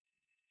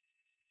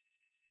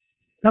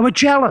 They were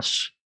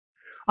jealous.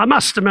 I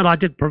must admit I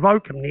did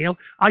provoke them, Neil.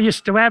 I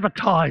used to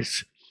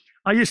advertise,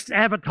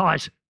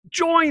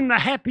 join the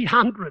happy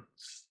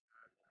hundreds.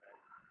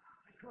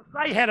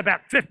 They had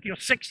about 50 or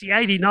 60,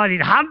 80, 90,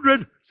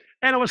 100,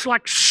 and it was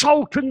like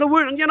salt in the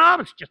wound. You know, I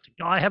was just a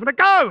guy having a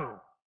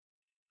go.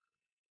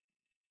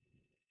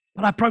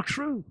 But I broke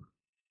through.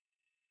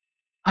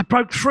 I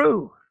broke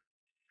through.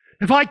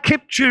 If I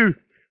kept you,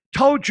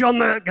 told you on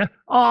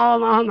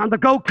the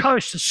Gold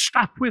Coast the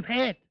stuff we've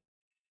had,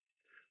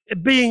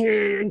 being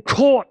in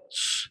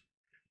courts,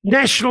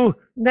 national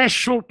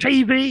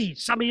TV,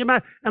 some of you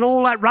know, and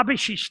all that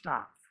rubbishy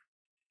stuff.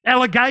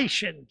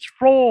 Allegations,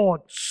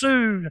 fraud,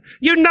 sued,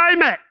 you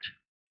name it.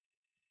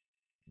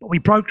 But we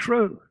broke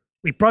through.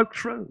 We broke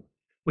through.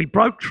 We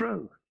broke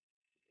through.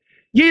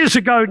 Years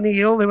ago,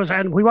 Neil, there was,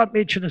 and we won't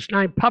mention his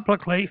name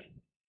publicly.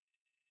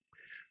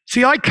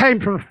 See, I came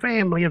from a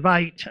family of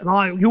 8,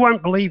 and you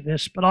won't believe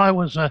this, but I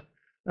was a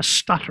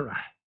stutterer.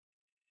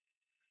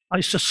 I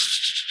used to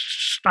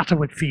stutter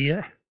with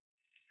fear.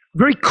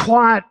 Very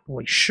quiet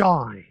boy,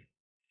 shy.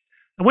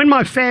 And when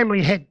my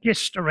family had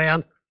guests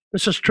around,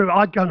 this is true,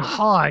 I'd go and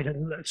hide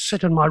and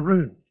sit in my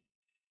room.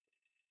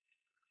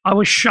 I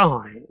was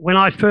shy. When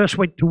I first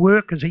went to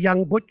work as a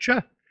young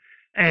butcher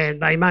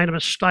and they made a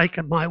mistake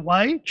in my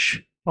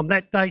wage, from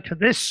that day to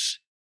this,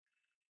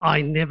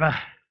 I never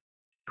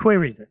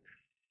queried it.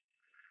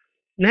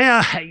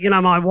 Now, you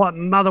know, my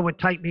mother would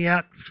take me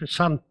out to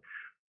some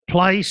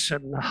place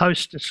and the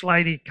hostess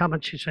lady would come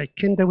and she'd say,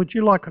 Kindah, would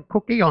you like a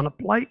cookie on a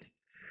plate?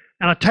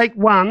 And I'd take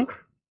one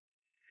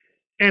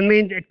and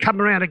then it'd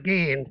come around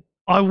again.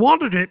 I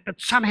wanted it, but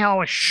somehow I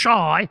was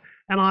shy,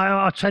 and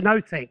I'd say, no,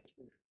 thank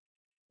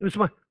you.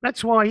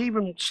 That's why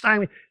even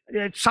staying,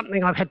 it's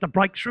something I've had to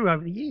break through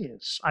over the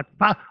years. I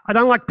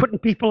don't like putting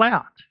people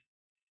out.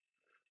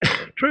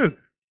 True.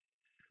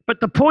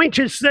 But the point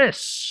is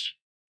this.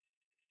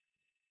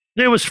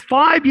 There was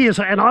 5 years,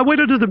 and I went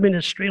into the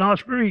ministry, and I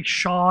was very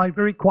shy,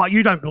 very quiet.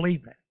 You don't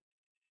believe that.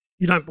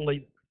 You don't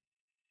believe it.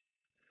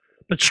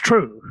 But it's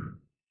true.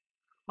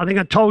 I think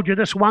I told you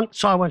this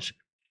once. I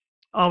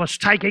was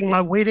taking my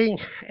wedding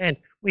and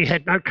we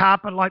had no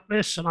carpet like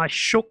this and I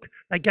shook.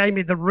 They gave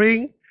me the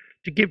ring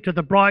to give to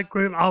the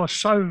bridegroom. I was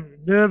so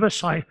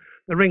nervous. The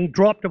ring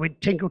dropped and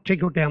went tinkle,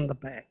 tinkle down the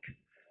back.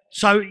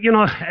 So, you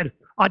know,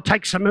 I'd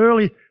take some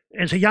early,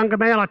 as a younger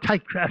man, I'd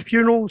take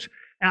funerals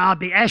and I'd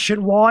be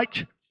ashen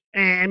white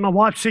and my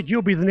wife said,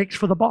 you'll be the next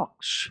for the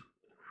box.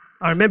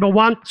 I remember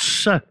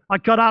once I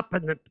got up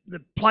and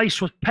the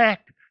place was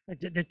packed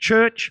at the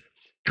church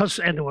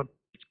and there were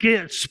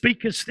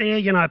speakers there,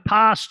 you know,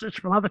 pastors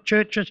from other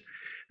churches.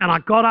 And I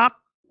got up,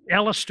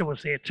 Alistair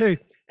was there too,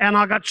 and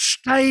I got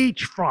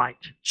stage fright.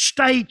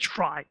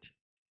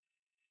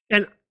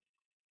 And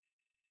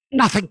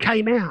nothing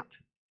came out.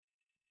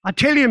 I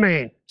tell you,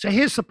 man, so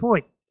here's the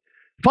point.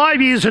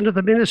 5 years into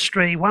the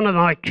ministry, one of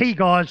my key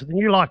guys at the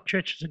New Life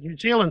churches in New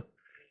Zealand,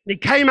 he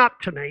came up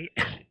to me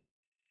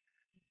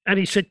and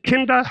he said,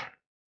 Kindah,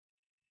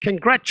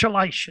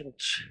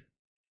 congratulations.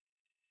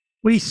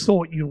 We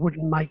thought you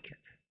wouldn't make it.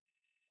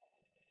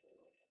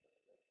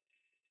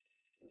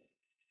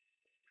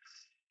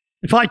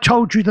 If I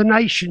told you the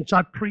nations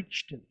I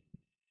preached in,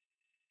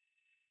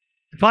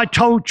 if I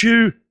told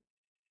you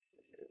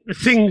the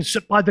things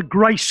that by the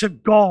grace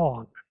of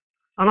God,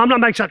 and I'm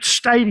not making up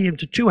stadiums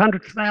to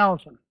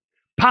 200,000,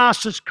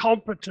 pastors'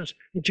 conferences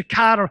in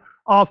Jakarta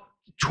of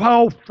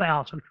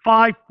 12,000,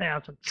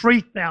 5,000,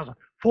 3,000,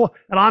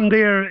 4,000, and I'm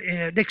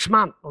there next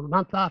month or the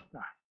month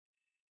after.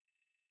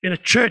 In a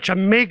church, a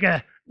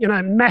mega,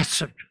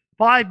 massive,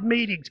 5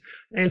 meetings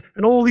and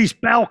all these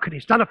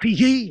balconies, done it for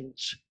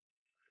years.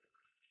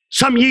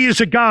 Some years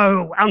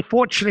ago,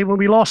 unfortunately, when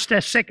we lost our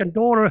second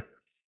daughter,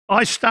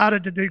 I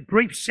started to do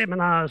grief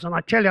seminars, and I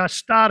tell you, I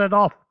started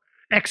off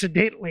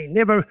accidentally,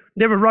 never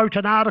wrote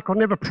an article,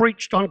 never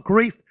preached on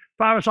grief. As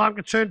far as I'm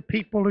concerned,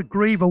 people who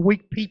grieve are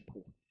weak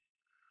people.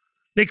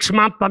 Next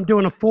month, I'm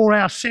doing a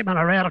 4-hour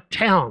seminar out of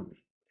town.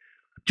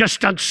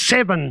 Just done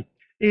 7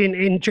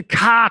 in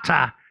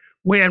Jakarta,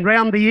 where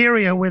around the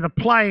area where the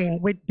plane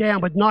went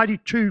down with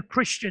 92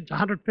 Christians,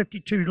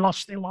 152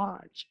 lost their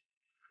lives.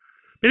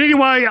 But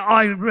anyway,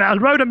 I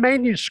wrote a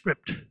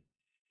manuscript,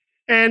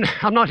 and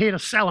I'm not here to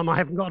sell them, I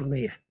haven't got them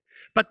here.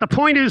 But the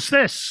point is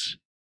this,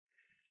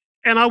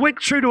 and I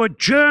went through to a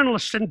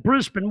journalist in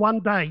Brisbane one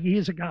day,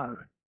 years ago.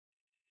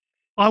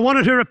 I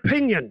wanted her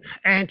opinion,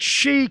 and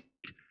she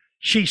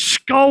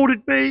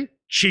scolded me,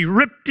 she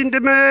ripped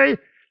into me,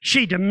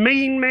 she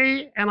demeaned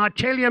me, and I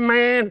tell you,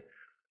 man,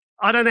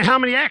 I don't know how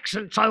many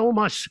accidents I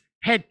almost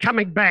had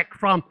coming back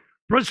from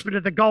Brisbane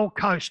to the Gold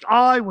Coast.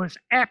 I was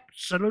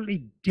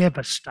absolutely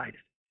devastated.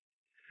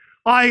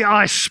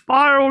 I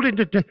spiraled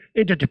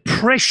into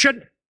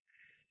depression,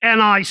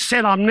 and I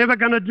said, I'm never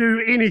going to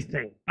do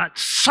anything. But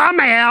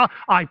somehow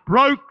I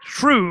broke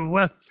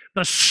through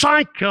the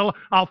cycle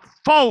of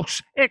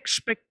false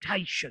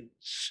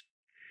expectations.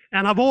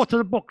 And I've authored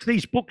a book.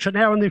 These books are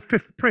now in their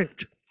 5th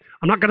print.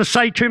 I'm not going to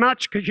say too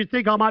much because you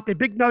think I might be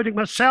big-noting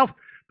myself,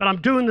 but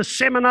I'm doing the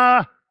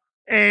seminar,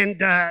 and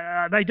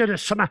they did a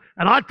seminar,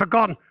 and I'd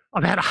forgotten.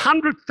 I've had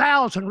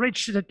 100,000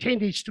 registered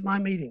attendees to my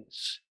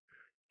meetings.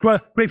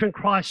 Grief and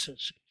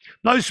Crisis.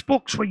 Those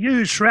books were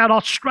used throughout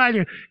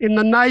Australia in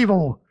the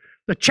naval.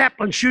 The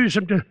chaplains used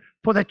them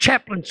for their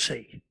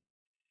chaplaincy.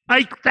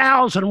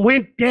 8,000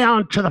 went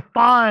down to the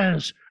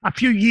fires a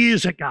few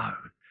years ago.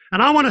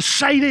 And I want to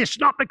say this,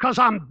 not because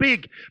I'm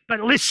big, but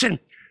listen,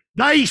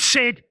 they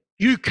said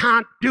you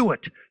can't do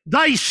it.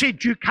 They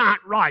said you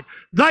can't write.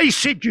 They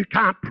said you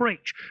can't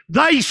preach.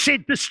 They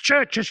said this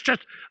church is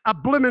just a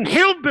blooming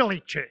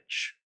hillbilly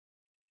church.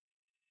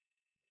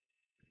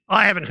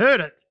 I haven't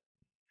heard it.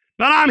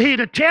 But I'm here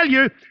to tell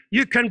you,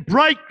 you can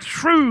break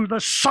through the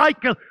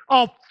cycle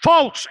of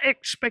false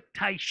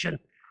expectation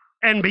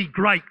and be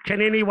great.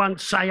 Can anyone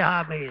say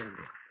amen?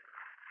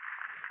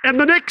 And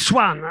the next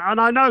one,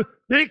 and I know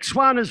the next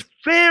one is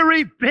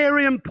very,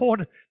 very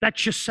important.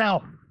 That's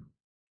yourself.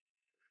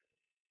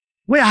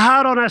 We're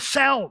hard on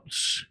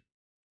ourselves.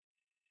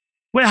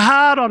 We're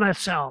hard on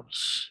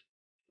ourselves.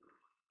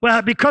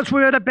 Well, because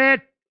we're at a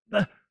bad,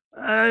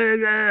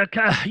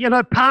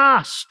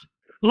 past.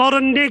 A lot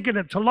of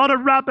negatives, a lot of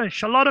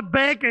rubbish, a lot of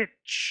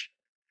baggage.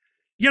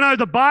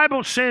 The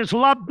Bible says,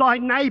 love thy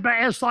neighbor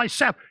as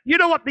thyself. You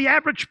know what the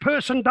average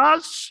person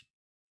does?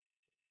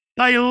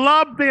 They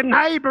love their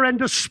neighbor and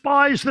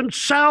despise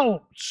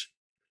themselves.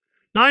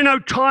 Now, I know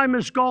time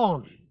is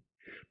gone,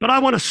 but I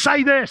want to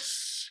say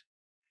this.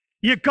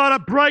 You've got to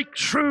break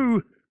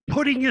through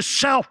putting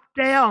yourself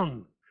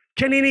down.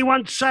 Can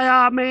anyone say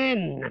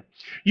amen?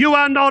 You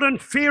are not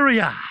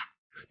inferior,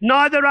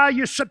 neither are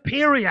you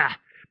superior.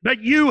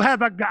 But you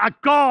have a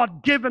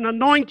God-given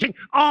anointing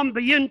on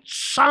the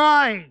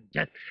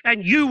inside.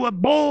 And you were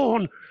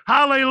born,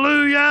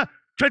 hallelujah,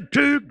 to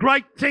do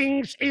great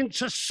things in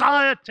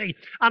society.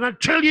 And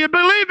until you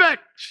believe it,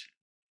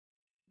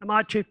 am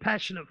I too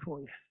passionate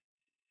for you?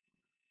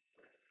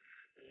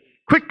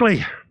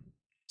 Quickly,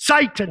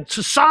 Satan,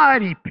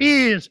 society,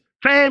 peers,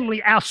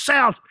 family,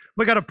 ourselves,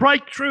 we're going to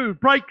break through,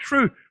 break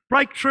through,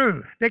 break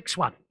through. Next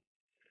one.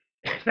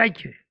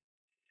 Thank you.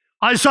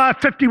 Isaiah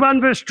 51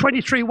 verse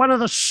 23, one of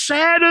the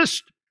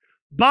saddest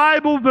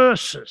Bible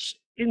verses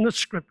in the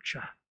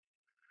scripture,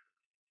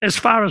 as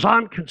far as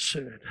I'm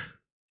concerned.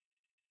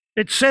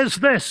 It says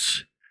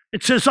this,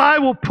 it says, I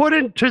will put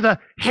into the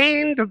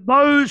hand of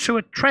those who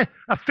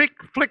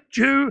afflict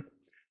you,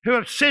 who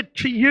have said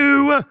to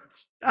you,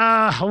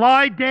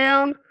 lie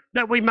down,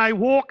 that we may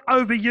walk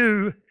over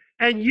you,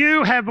 and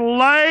you have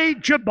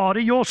laid your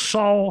body, your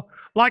soul,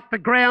 like the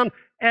ground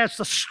as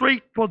the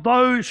street for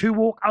those who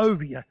walk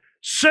over you.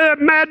 Sir,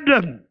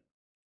 madam,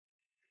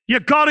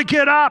 you've got to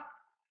get up.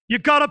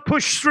 You've got to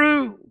push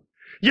through.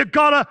 You've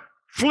got to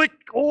flick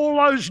all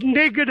those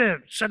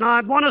negatives. And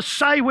I want to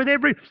say with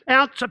every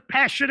ounce of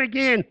passion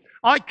again,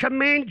 I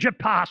commend you,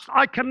 Pastor.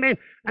 I commend.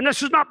 And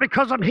this is not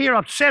because I'm here,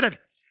 I've said it.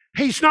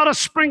 He's not a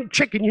spring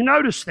chicken. You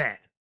notice that.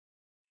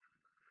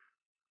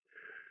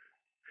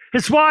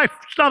 His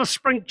wife's not a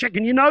spring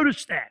chicken. You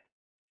notice that.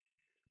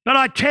 But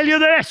I tell you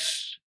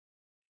this.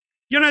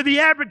 You know, the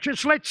average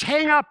is let's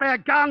hang up our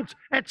guns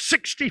at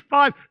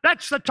 65.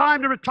 That's the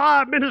time to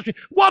retire ministry.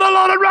 What a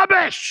lot of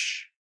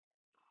rubbish.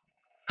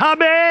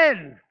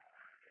 Amen.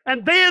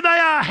 And there they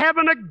are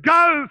having a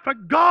go for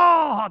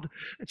God,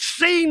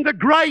 seen the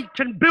great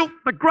and built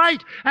the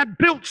great and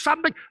built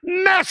something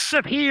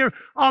massive here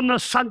on the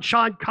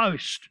Sunshine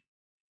Coast.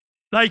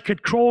 They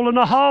could crawl in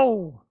a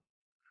hole.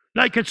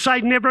 They could say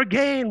never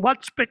again,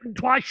 once bitten,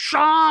 twice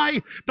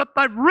shy, but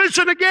they've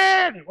risen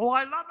again. Oh,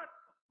 I love it.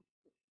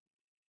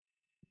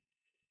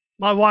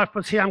 My wife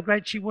was here. I'm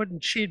glad she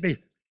wouldn't. She'd be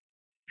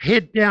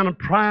head down and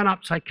praying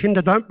up, say,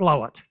 Kindah, don't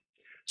blow it.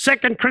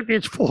 2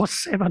 Corinthians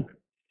 4:7.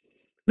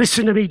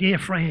 Listen to me, dear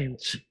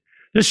friends.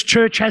 This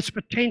church has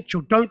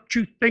potential. Don't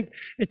you think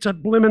it's a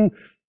blimmin'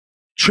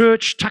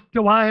 church tucked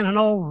away in an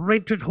old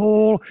rented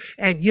hall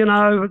and, you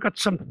know, we've got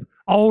some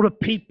older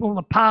people.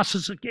 The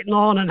pastors are getting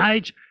on in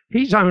age.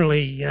 He's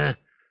only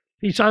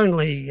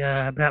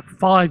about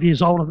 5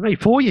 years older than me,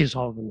 4 years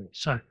older than me.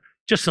 So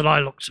just that I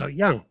look so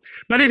young.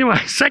 But anyway,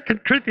 2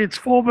 Corinthians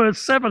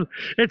 4:7,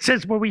 it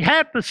says, well, we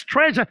have this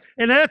treasure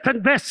in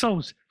earthen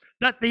vessels,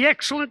 that the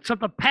excellence of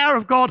the power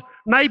of God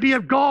may be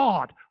of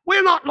God.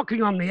 We're not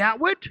looking on the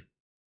outward.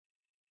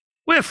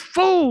 We're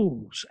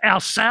fools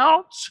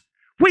ourselves.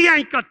 We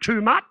ain't got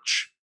too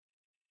much.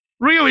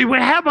 Really, we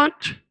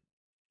haven't.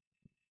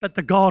 But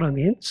the God on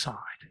the inside,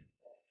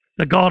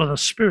 the God of the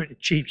Spirit,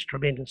 achieves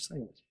tremendous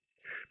things.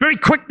 Very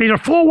quickly, there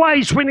are 4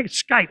 ways we can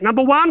escape.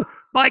 Number 1,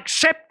 by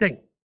accepting.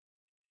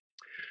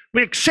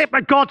 We accept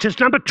what God says.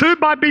 Number 2,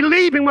 by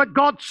believing what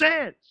God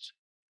says.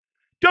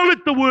 Don't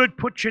let the word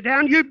put you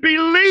down. You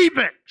believe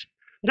it.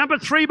 Number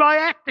 3, by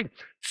acting.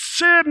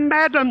 Sir,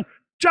 madam,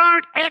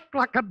 don't act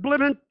like a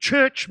blimmin'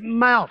 church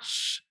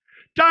mouse.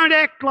 Don't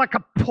act like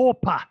a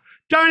pauper.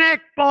 Don't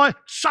act by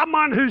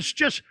someone who's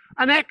just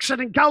an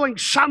accident going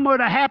somewhere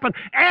to happen.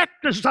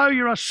 Act as though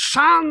you're a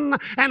son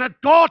and a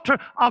daughter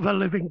of a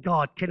living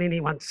God. Can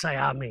anyone say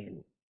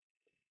amen?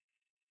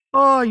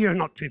 Oh, you're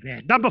not too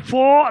bad. Number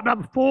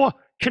four,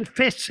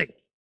 confessing.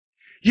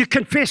 You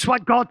confess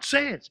what God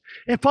says.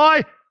 If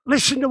I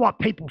listen to what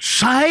people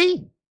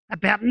say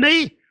about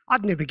me,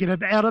 I'd never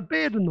get out of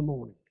bed in the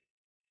morning.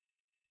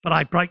 But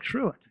I break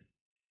through it.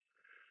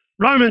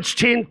 Romans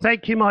 10,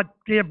 thank you, my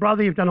dear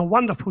brother. You've done a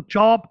wonderful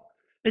job.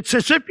 It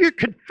says, if you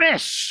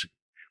confess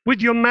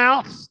with your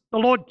mouth the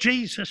Lord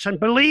Jesus and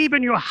believe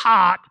in your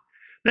heart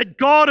that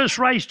God has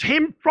raised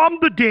him from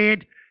the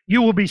dead,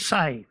 you will be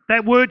saved.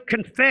 That word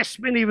confess,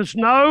 many of us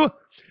know,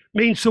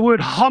 means the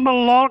word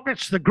homolog.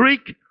 It's the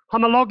Greek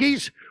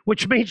homologis,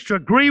 which means to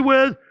agree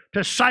with,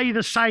 to say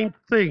the same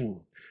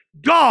thing.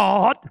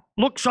 God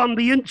looks on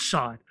the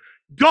inside.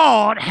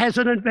 God has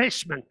an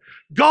investment.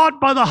 God,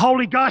 by the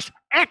Holy Ghost,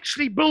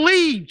 actually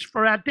believes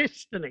for our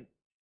destiny.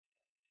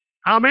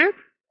 Amen?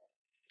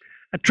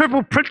 A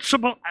triple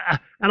principle,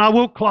 and I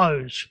will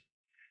close.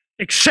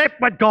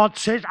 Accept what God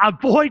says.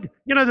 Avoid,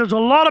 there's a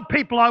lot of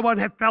people I won't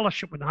have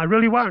fellowship with. I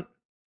really won't.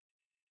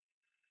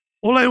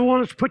 All they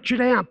want is put you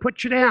down,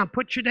 put you down,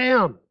 put you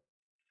down.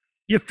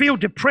 You feel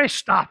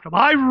depressed after them.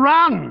 I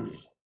run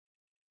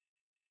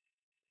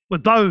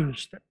with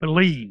those that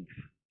believe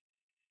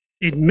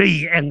in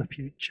me and the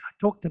future.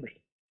 Talk to me.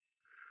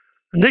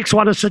 The next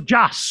one is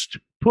adjust.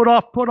 Put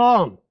off, put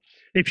on.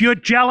 If you're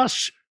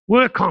jealous,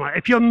 work on it.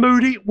 If you're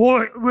moody,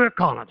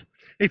 work on it.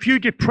 If you're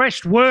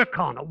depressed, work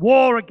on it.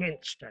 War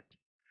against it.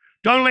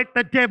 Don't let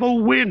the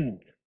devil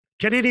win.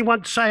 Can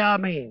anyone say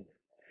amen?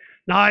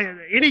 Now,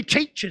 any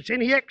teachers,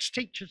 any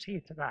ex-teachers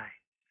here today?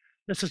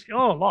 This is, a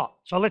lot.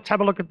 So let's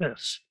have a look at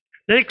this.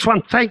 The next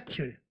one, thank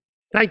you.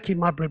 Thank you,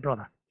 my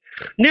brother.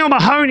 Neil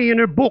Mahoney, in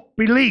her book,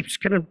 Beliefs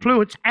Can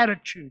Influence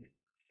Attitude,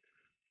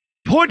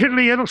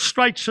 pointedly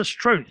illustrates this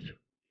truth.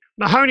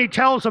 Mahoney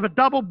tells of a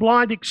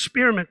double-blind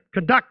experiment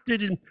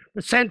conducted in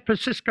the San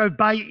Francisco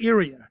Bay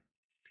Area.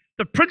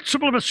 The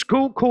principal of a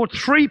school called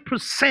 3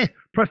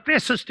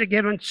 professors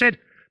together and said,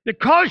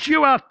 because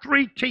you are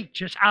 3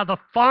 teachers, are the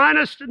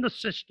finest in the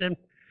system,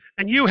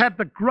 and you have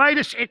the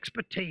greatest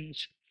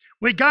expertise,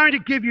 we're going to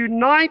give you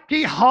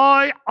 90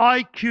 high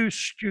IQ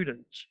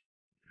students.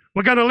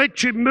 We're going to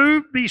let you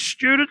move these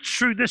students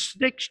through this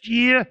next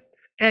year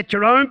at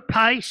your own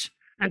pace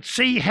and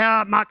see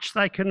how much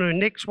they can learn.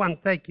 Next one,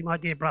 thank you, my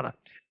dear brother.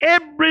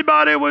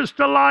 Everybody was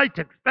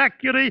delighted,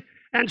 faculty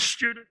and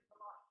students.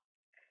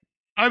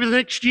 Over the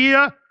next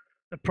year,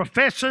 the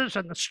professors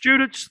and the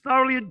students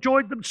thoroughly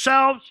enjoyed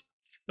themselves.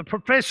 The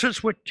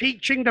professors were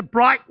teaching the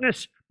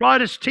brightest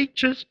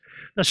teachers.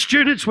 The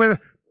students were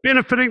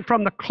benefiting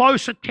from the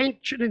close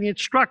attention and the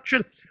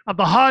instruction of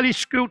the highly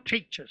skilled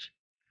teachers.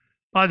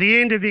 By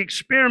the end of the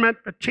experiment,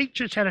 the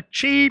teachers had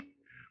achieved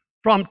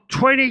from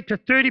 20 to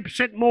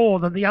 30% more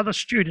than the other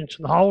students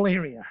in the whole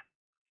area.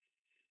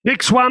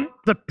 Next one,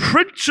 the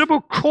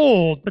principal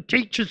called the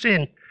teachers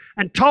in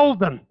and told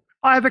them,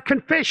 I have a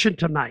confession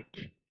to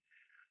make.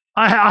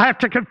 I have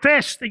to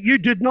confess that you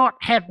did not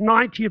have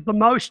 90 of the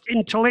most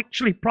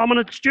intellectually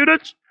prominent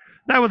students.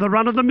 They were the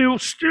run-of-the-mill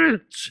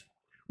students.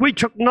 We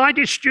took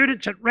 90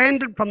 students at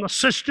random from the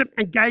system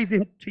and gave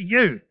them to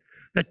you.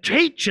 The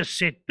teacher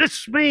said,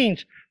 this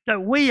means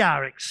that we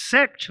are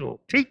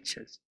exceptional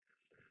teachers.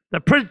 The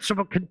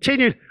principal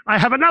continued, I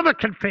have another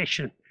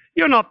confession.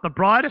 You're not the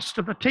brightest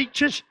of the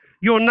teachers.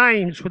 Your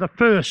names were the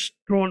first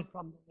drawn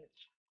from the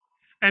list.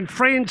 And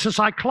friends, as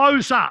I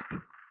close up,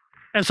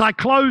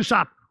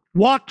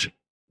 what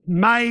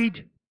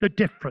made the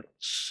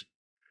difference?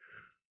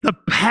 The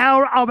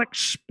power of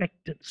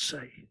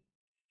expectancy.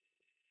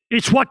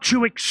 It's what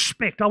you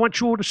expect. I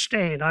want you all to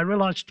stand. I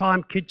realize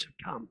time, kids have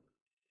come.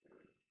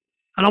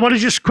 And I want to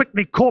just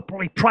quickly,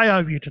 corporately pray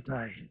over you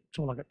today. That's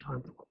all I've got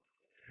time for.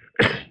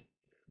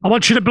 I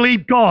want you to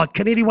believe God.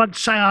 Can anyone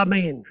say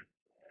amen?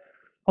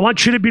 I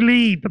want you to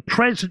believe the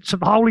presence of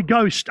the Holy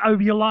Ghost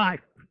over your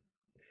life.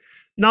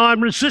 Now,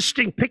 I'm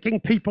resisting picking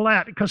people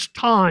out because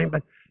time,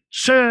 but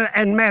sir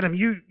and madam,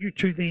 you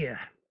two there,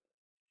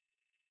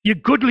 you're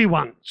goodly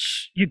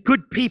ones, you're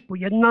good people,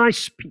 you're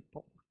nice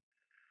people.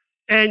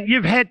 And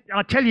you've had,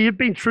 I tell you, you've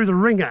been through the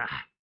ringer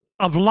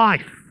of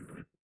life.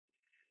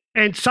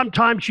 And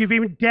sometimes you've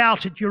even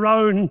doubted your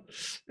own,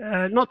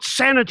 not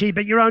sanity,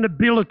 but your own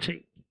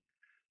ability.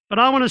 But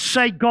I want to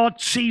say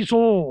God sees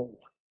all.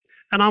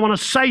 And I want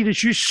to say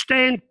this, you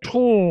stand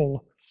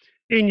tall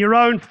in your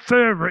own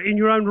fervor, in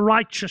your own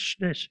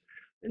righteousness.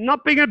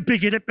 Not being a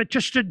bigot, but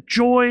just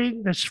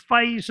enjoying this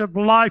phase of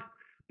life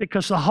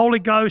because the Holy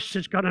Ghost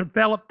is going to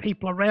envelop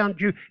people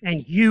around you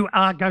and you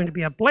are going to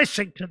be a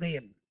blessing to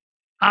them.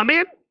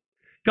 Amen?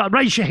 God,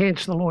 raise your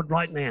hands to the Lord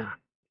right now.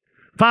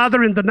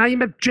 Father, in the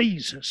name of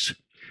Jesus,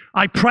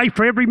 I pray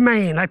for every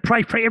man. I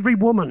pray for every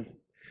woman.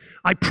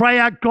 I pray,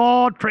 our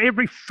God, for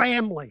every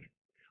family.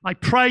 I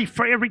pray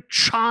for every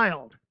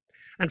child.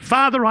 And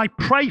Father, I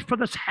pray for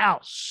this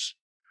house.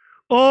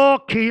 O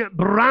ki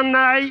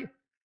branai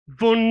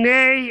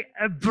vone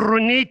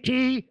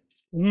vroniti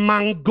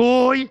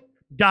mangoi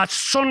da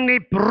sonne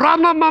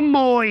brama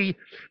mamoi.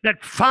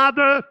 That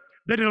Father,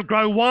 that it'll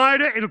grow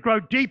wider, it'll grow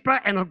deeper,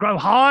 and it'll grow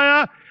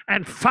higher.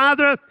 And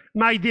Father,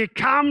 may there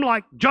come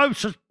like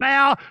Joseph's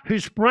bough,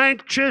 whose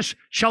branches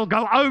shall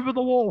go over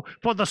the wall.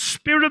 For the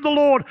Spirit of the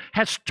Lord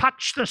has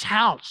touched this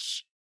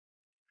house.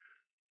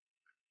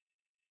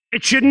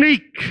 It's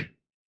unique,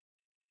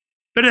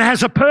 but it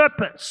has a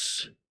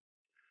purpose.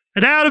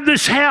 And out of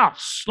this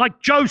house,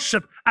 like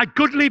Joseph, a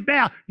goodly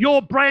bough,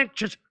 your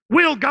branches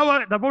will go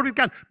over, they've already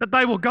gone, but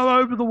they will go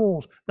over the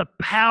walls. The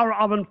power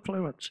of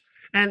influence.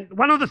 And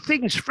one of the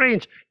things,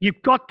 friends,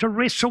 you've got to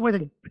wrestle with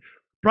and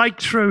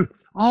break through.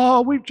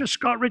 Oh, we've just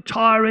got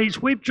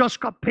retirees, we've just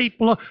got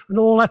people and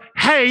all that.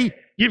 Hey,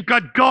 you've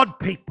got God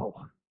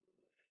people.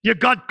 You've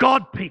got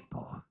God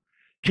people.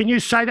 Can you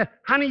say that?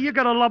 Honey, you've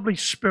got a lovely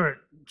spirit.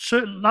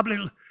 Lovely.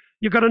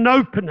 You've got an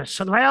openness.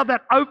 Allow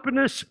that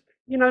openness,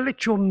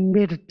 let your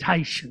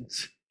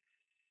meditations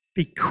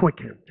be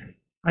quickened.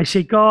 I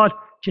see God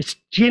just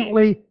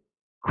gently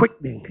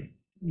quickening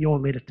your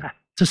meditation.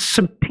 It's a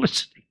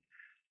simplicity.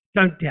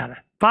 Don't doubt it.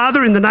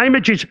 Father, in the name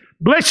of Jesus,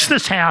 bless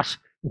this house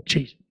in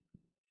Jesus.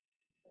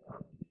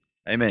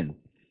 Amen.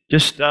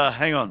 Just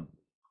hang on.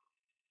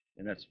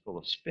 And that's full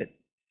of spit.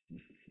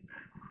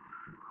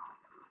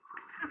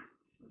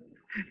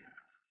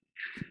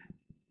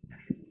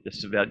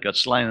 Just about got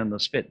slain in the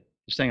spit.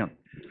 Just hang on.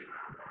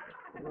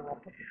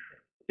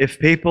 If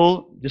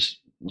people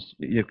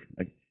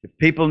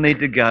need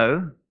to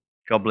go,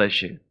 God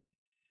bless you.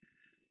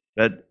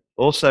 But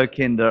also,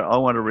 Kindah, I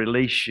want to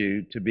release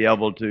you to be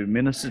able to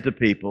minister to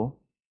people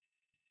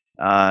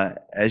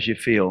as you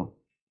feel.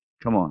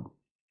 Come on.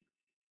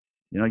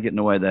 You're not getting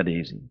away that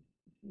easy.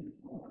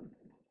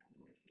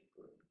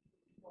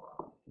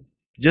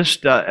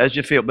 Just as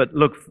you feel. But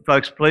look,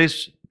 folks,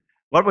 please,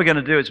 what we're going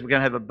to do is we're going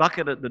to have a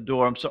bucket at the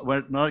door.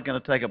 We're not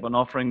going to take up an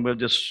offering. We'll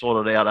just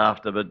sort it out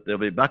after, but there'll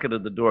be a bucket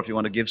at the door if you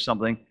want to give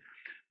something.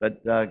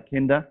 But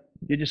Kindah,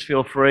 you just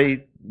feel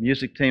free.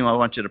 Music team, I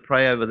want you to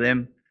pray over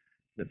them.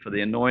 For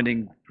the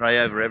anointing, pray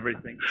over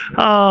everything.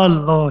 Oh,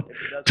 Lord.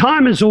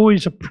 Time is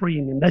always a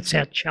premium. That's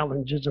our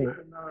challenge, isn't it?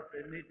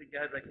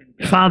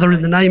 Father,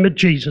 in the name of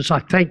Jesus, I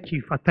thank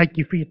you. I thank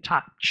you for your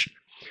touch.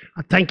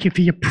 I thank you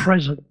for your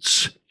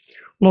presence.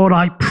 Lord,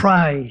 I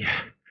pray,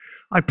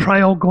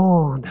 oh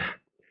God,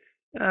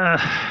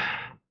 I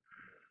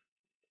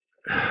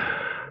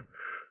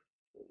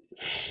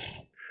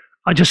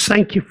just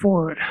thank you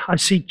for it. I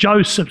see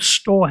Joseph's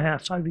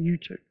storehouse over you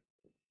two.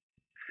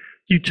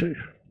 You two.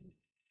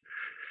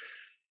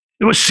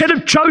 It was said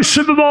of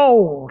Joseph of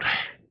old,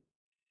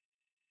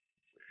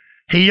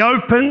 he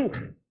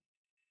opened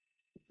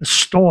the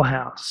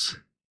storehouse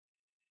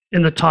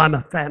in the time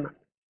of famine.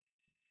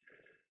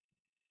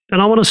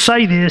 And I want to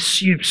say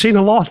this, you've seen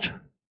a lot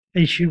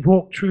as you've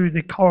walked through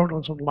the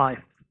corridors of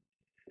life.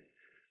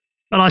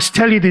 But I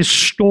tell you, there's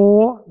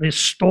store.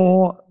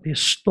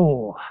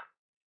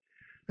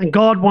 And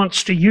God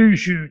wants to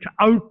use you to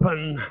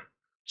open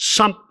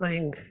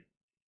something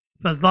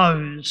for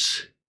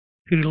those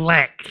who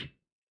lack,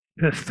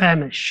 who are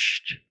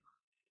famished.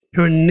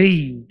 who are in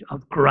need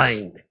of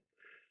grain.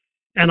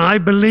 And I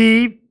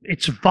believe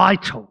it's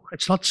vital.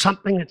 It's not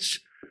something that's,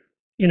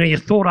 you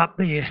thought up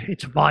there.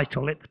 It's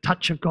vital. Let the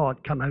touch of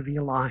God come over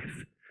your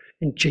life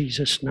in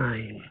Jesus'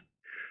 name.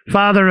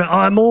 Father,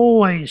 I'm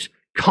always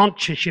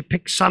conscious you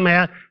pick some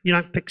out, you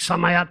don't pick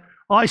some out.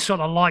 I sort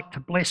of like to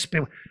bless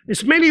people.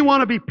 As many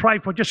want to be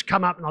prayed for, just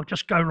come up and I'll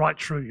just go right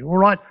through you, all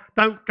right?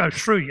 Don't go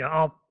through you,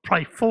 I'll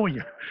pray for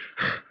you.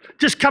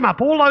 Just come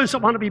up, all those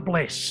that want to be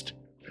blessed.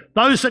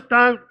 Those that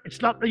don't,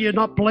 it's not that you're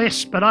not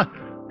blessed, but I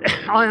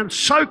am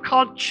so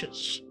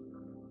conscious.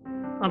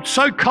 I'm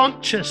so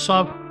conscious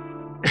of,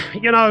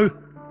 I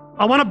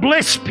want to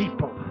bless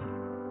people.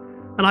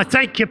 And I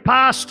thank you,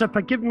 Pastor,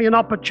 for giving me an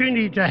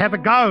opportunity to have a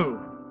go.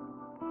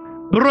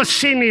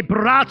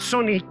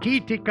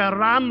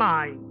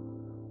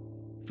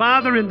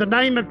 Father, in the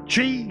name of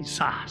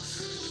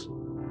Jesus,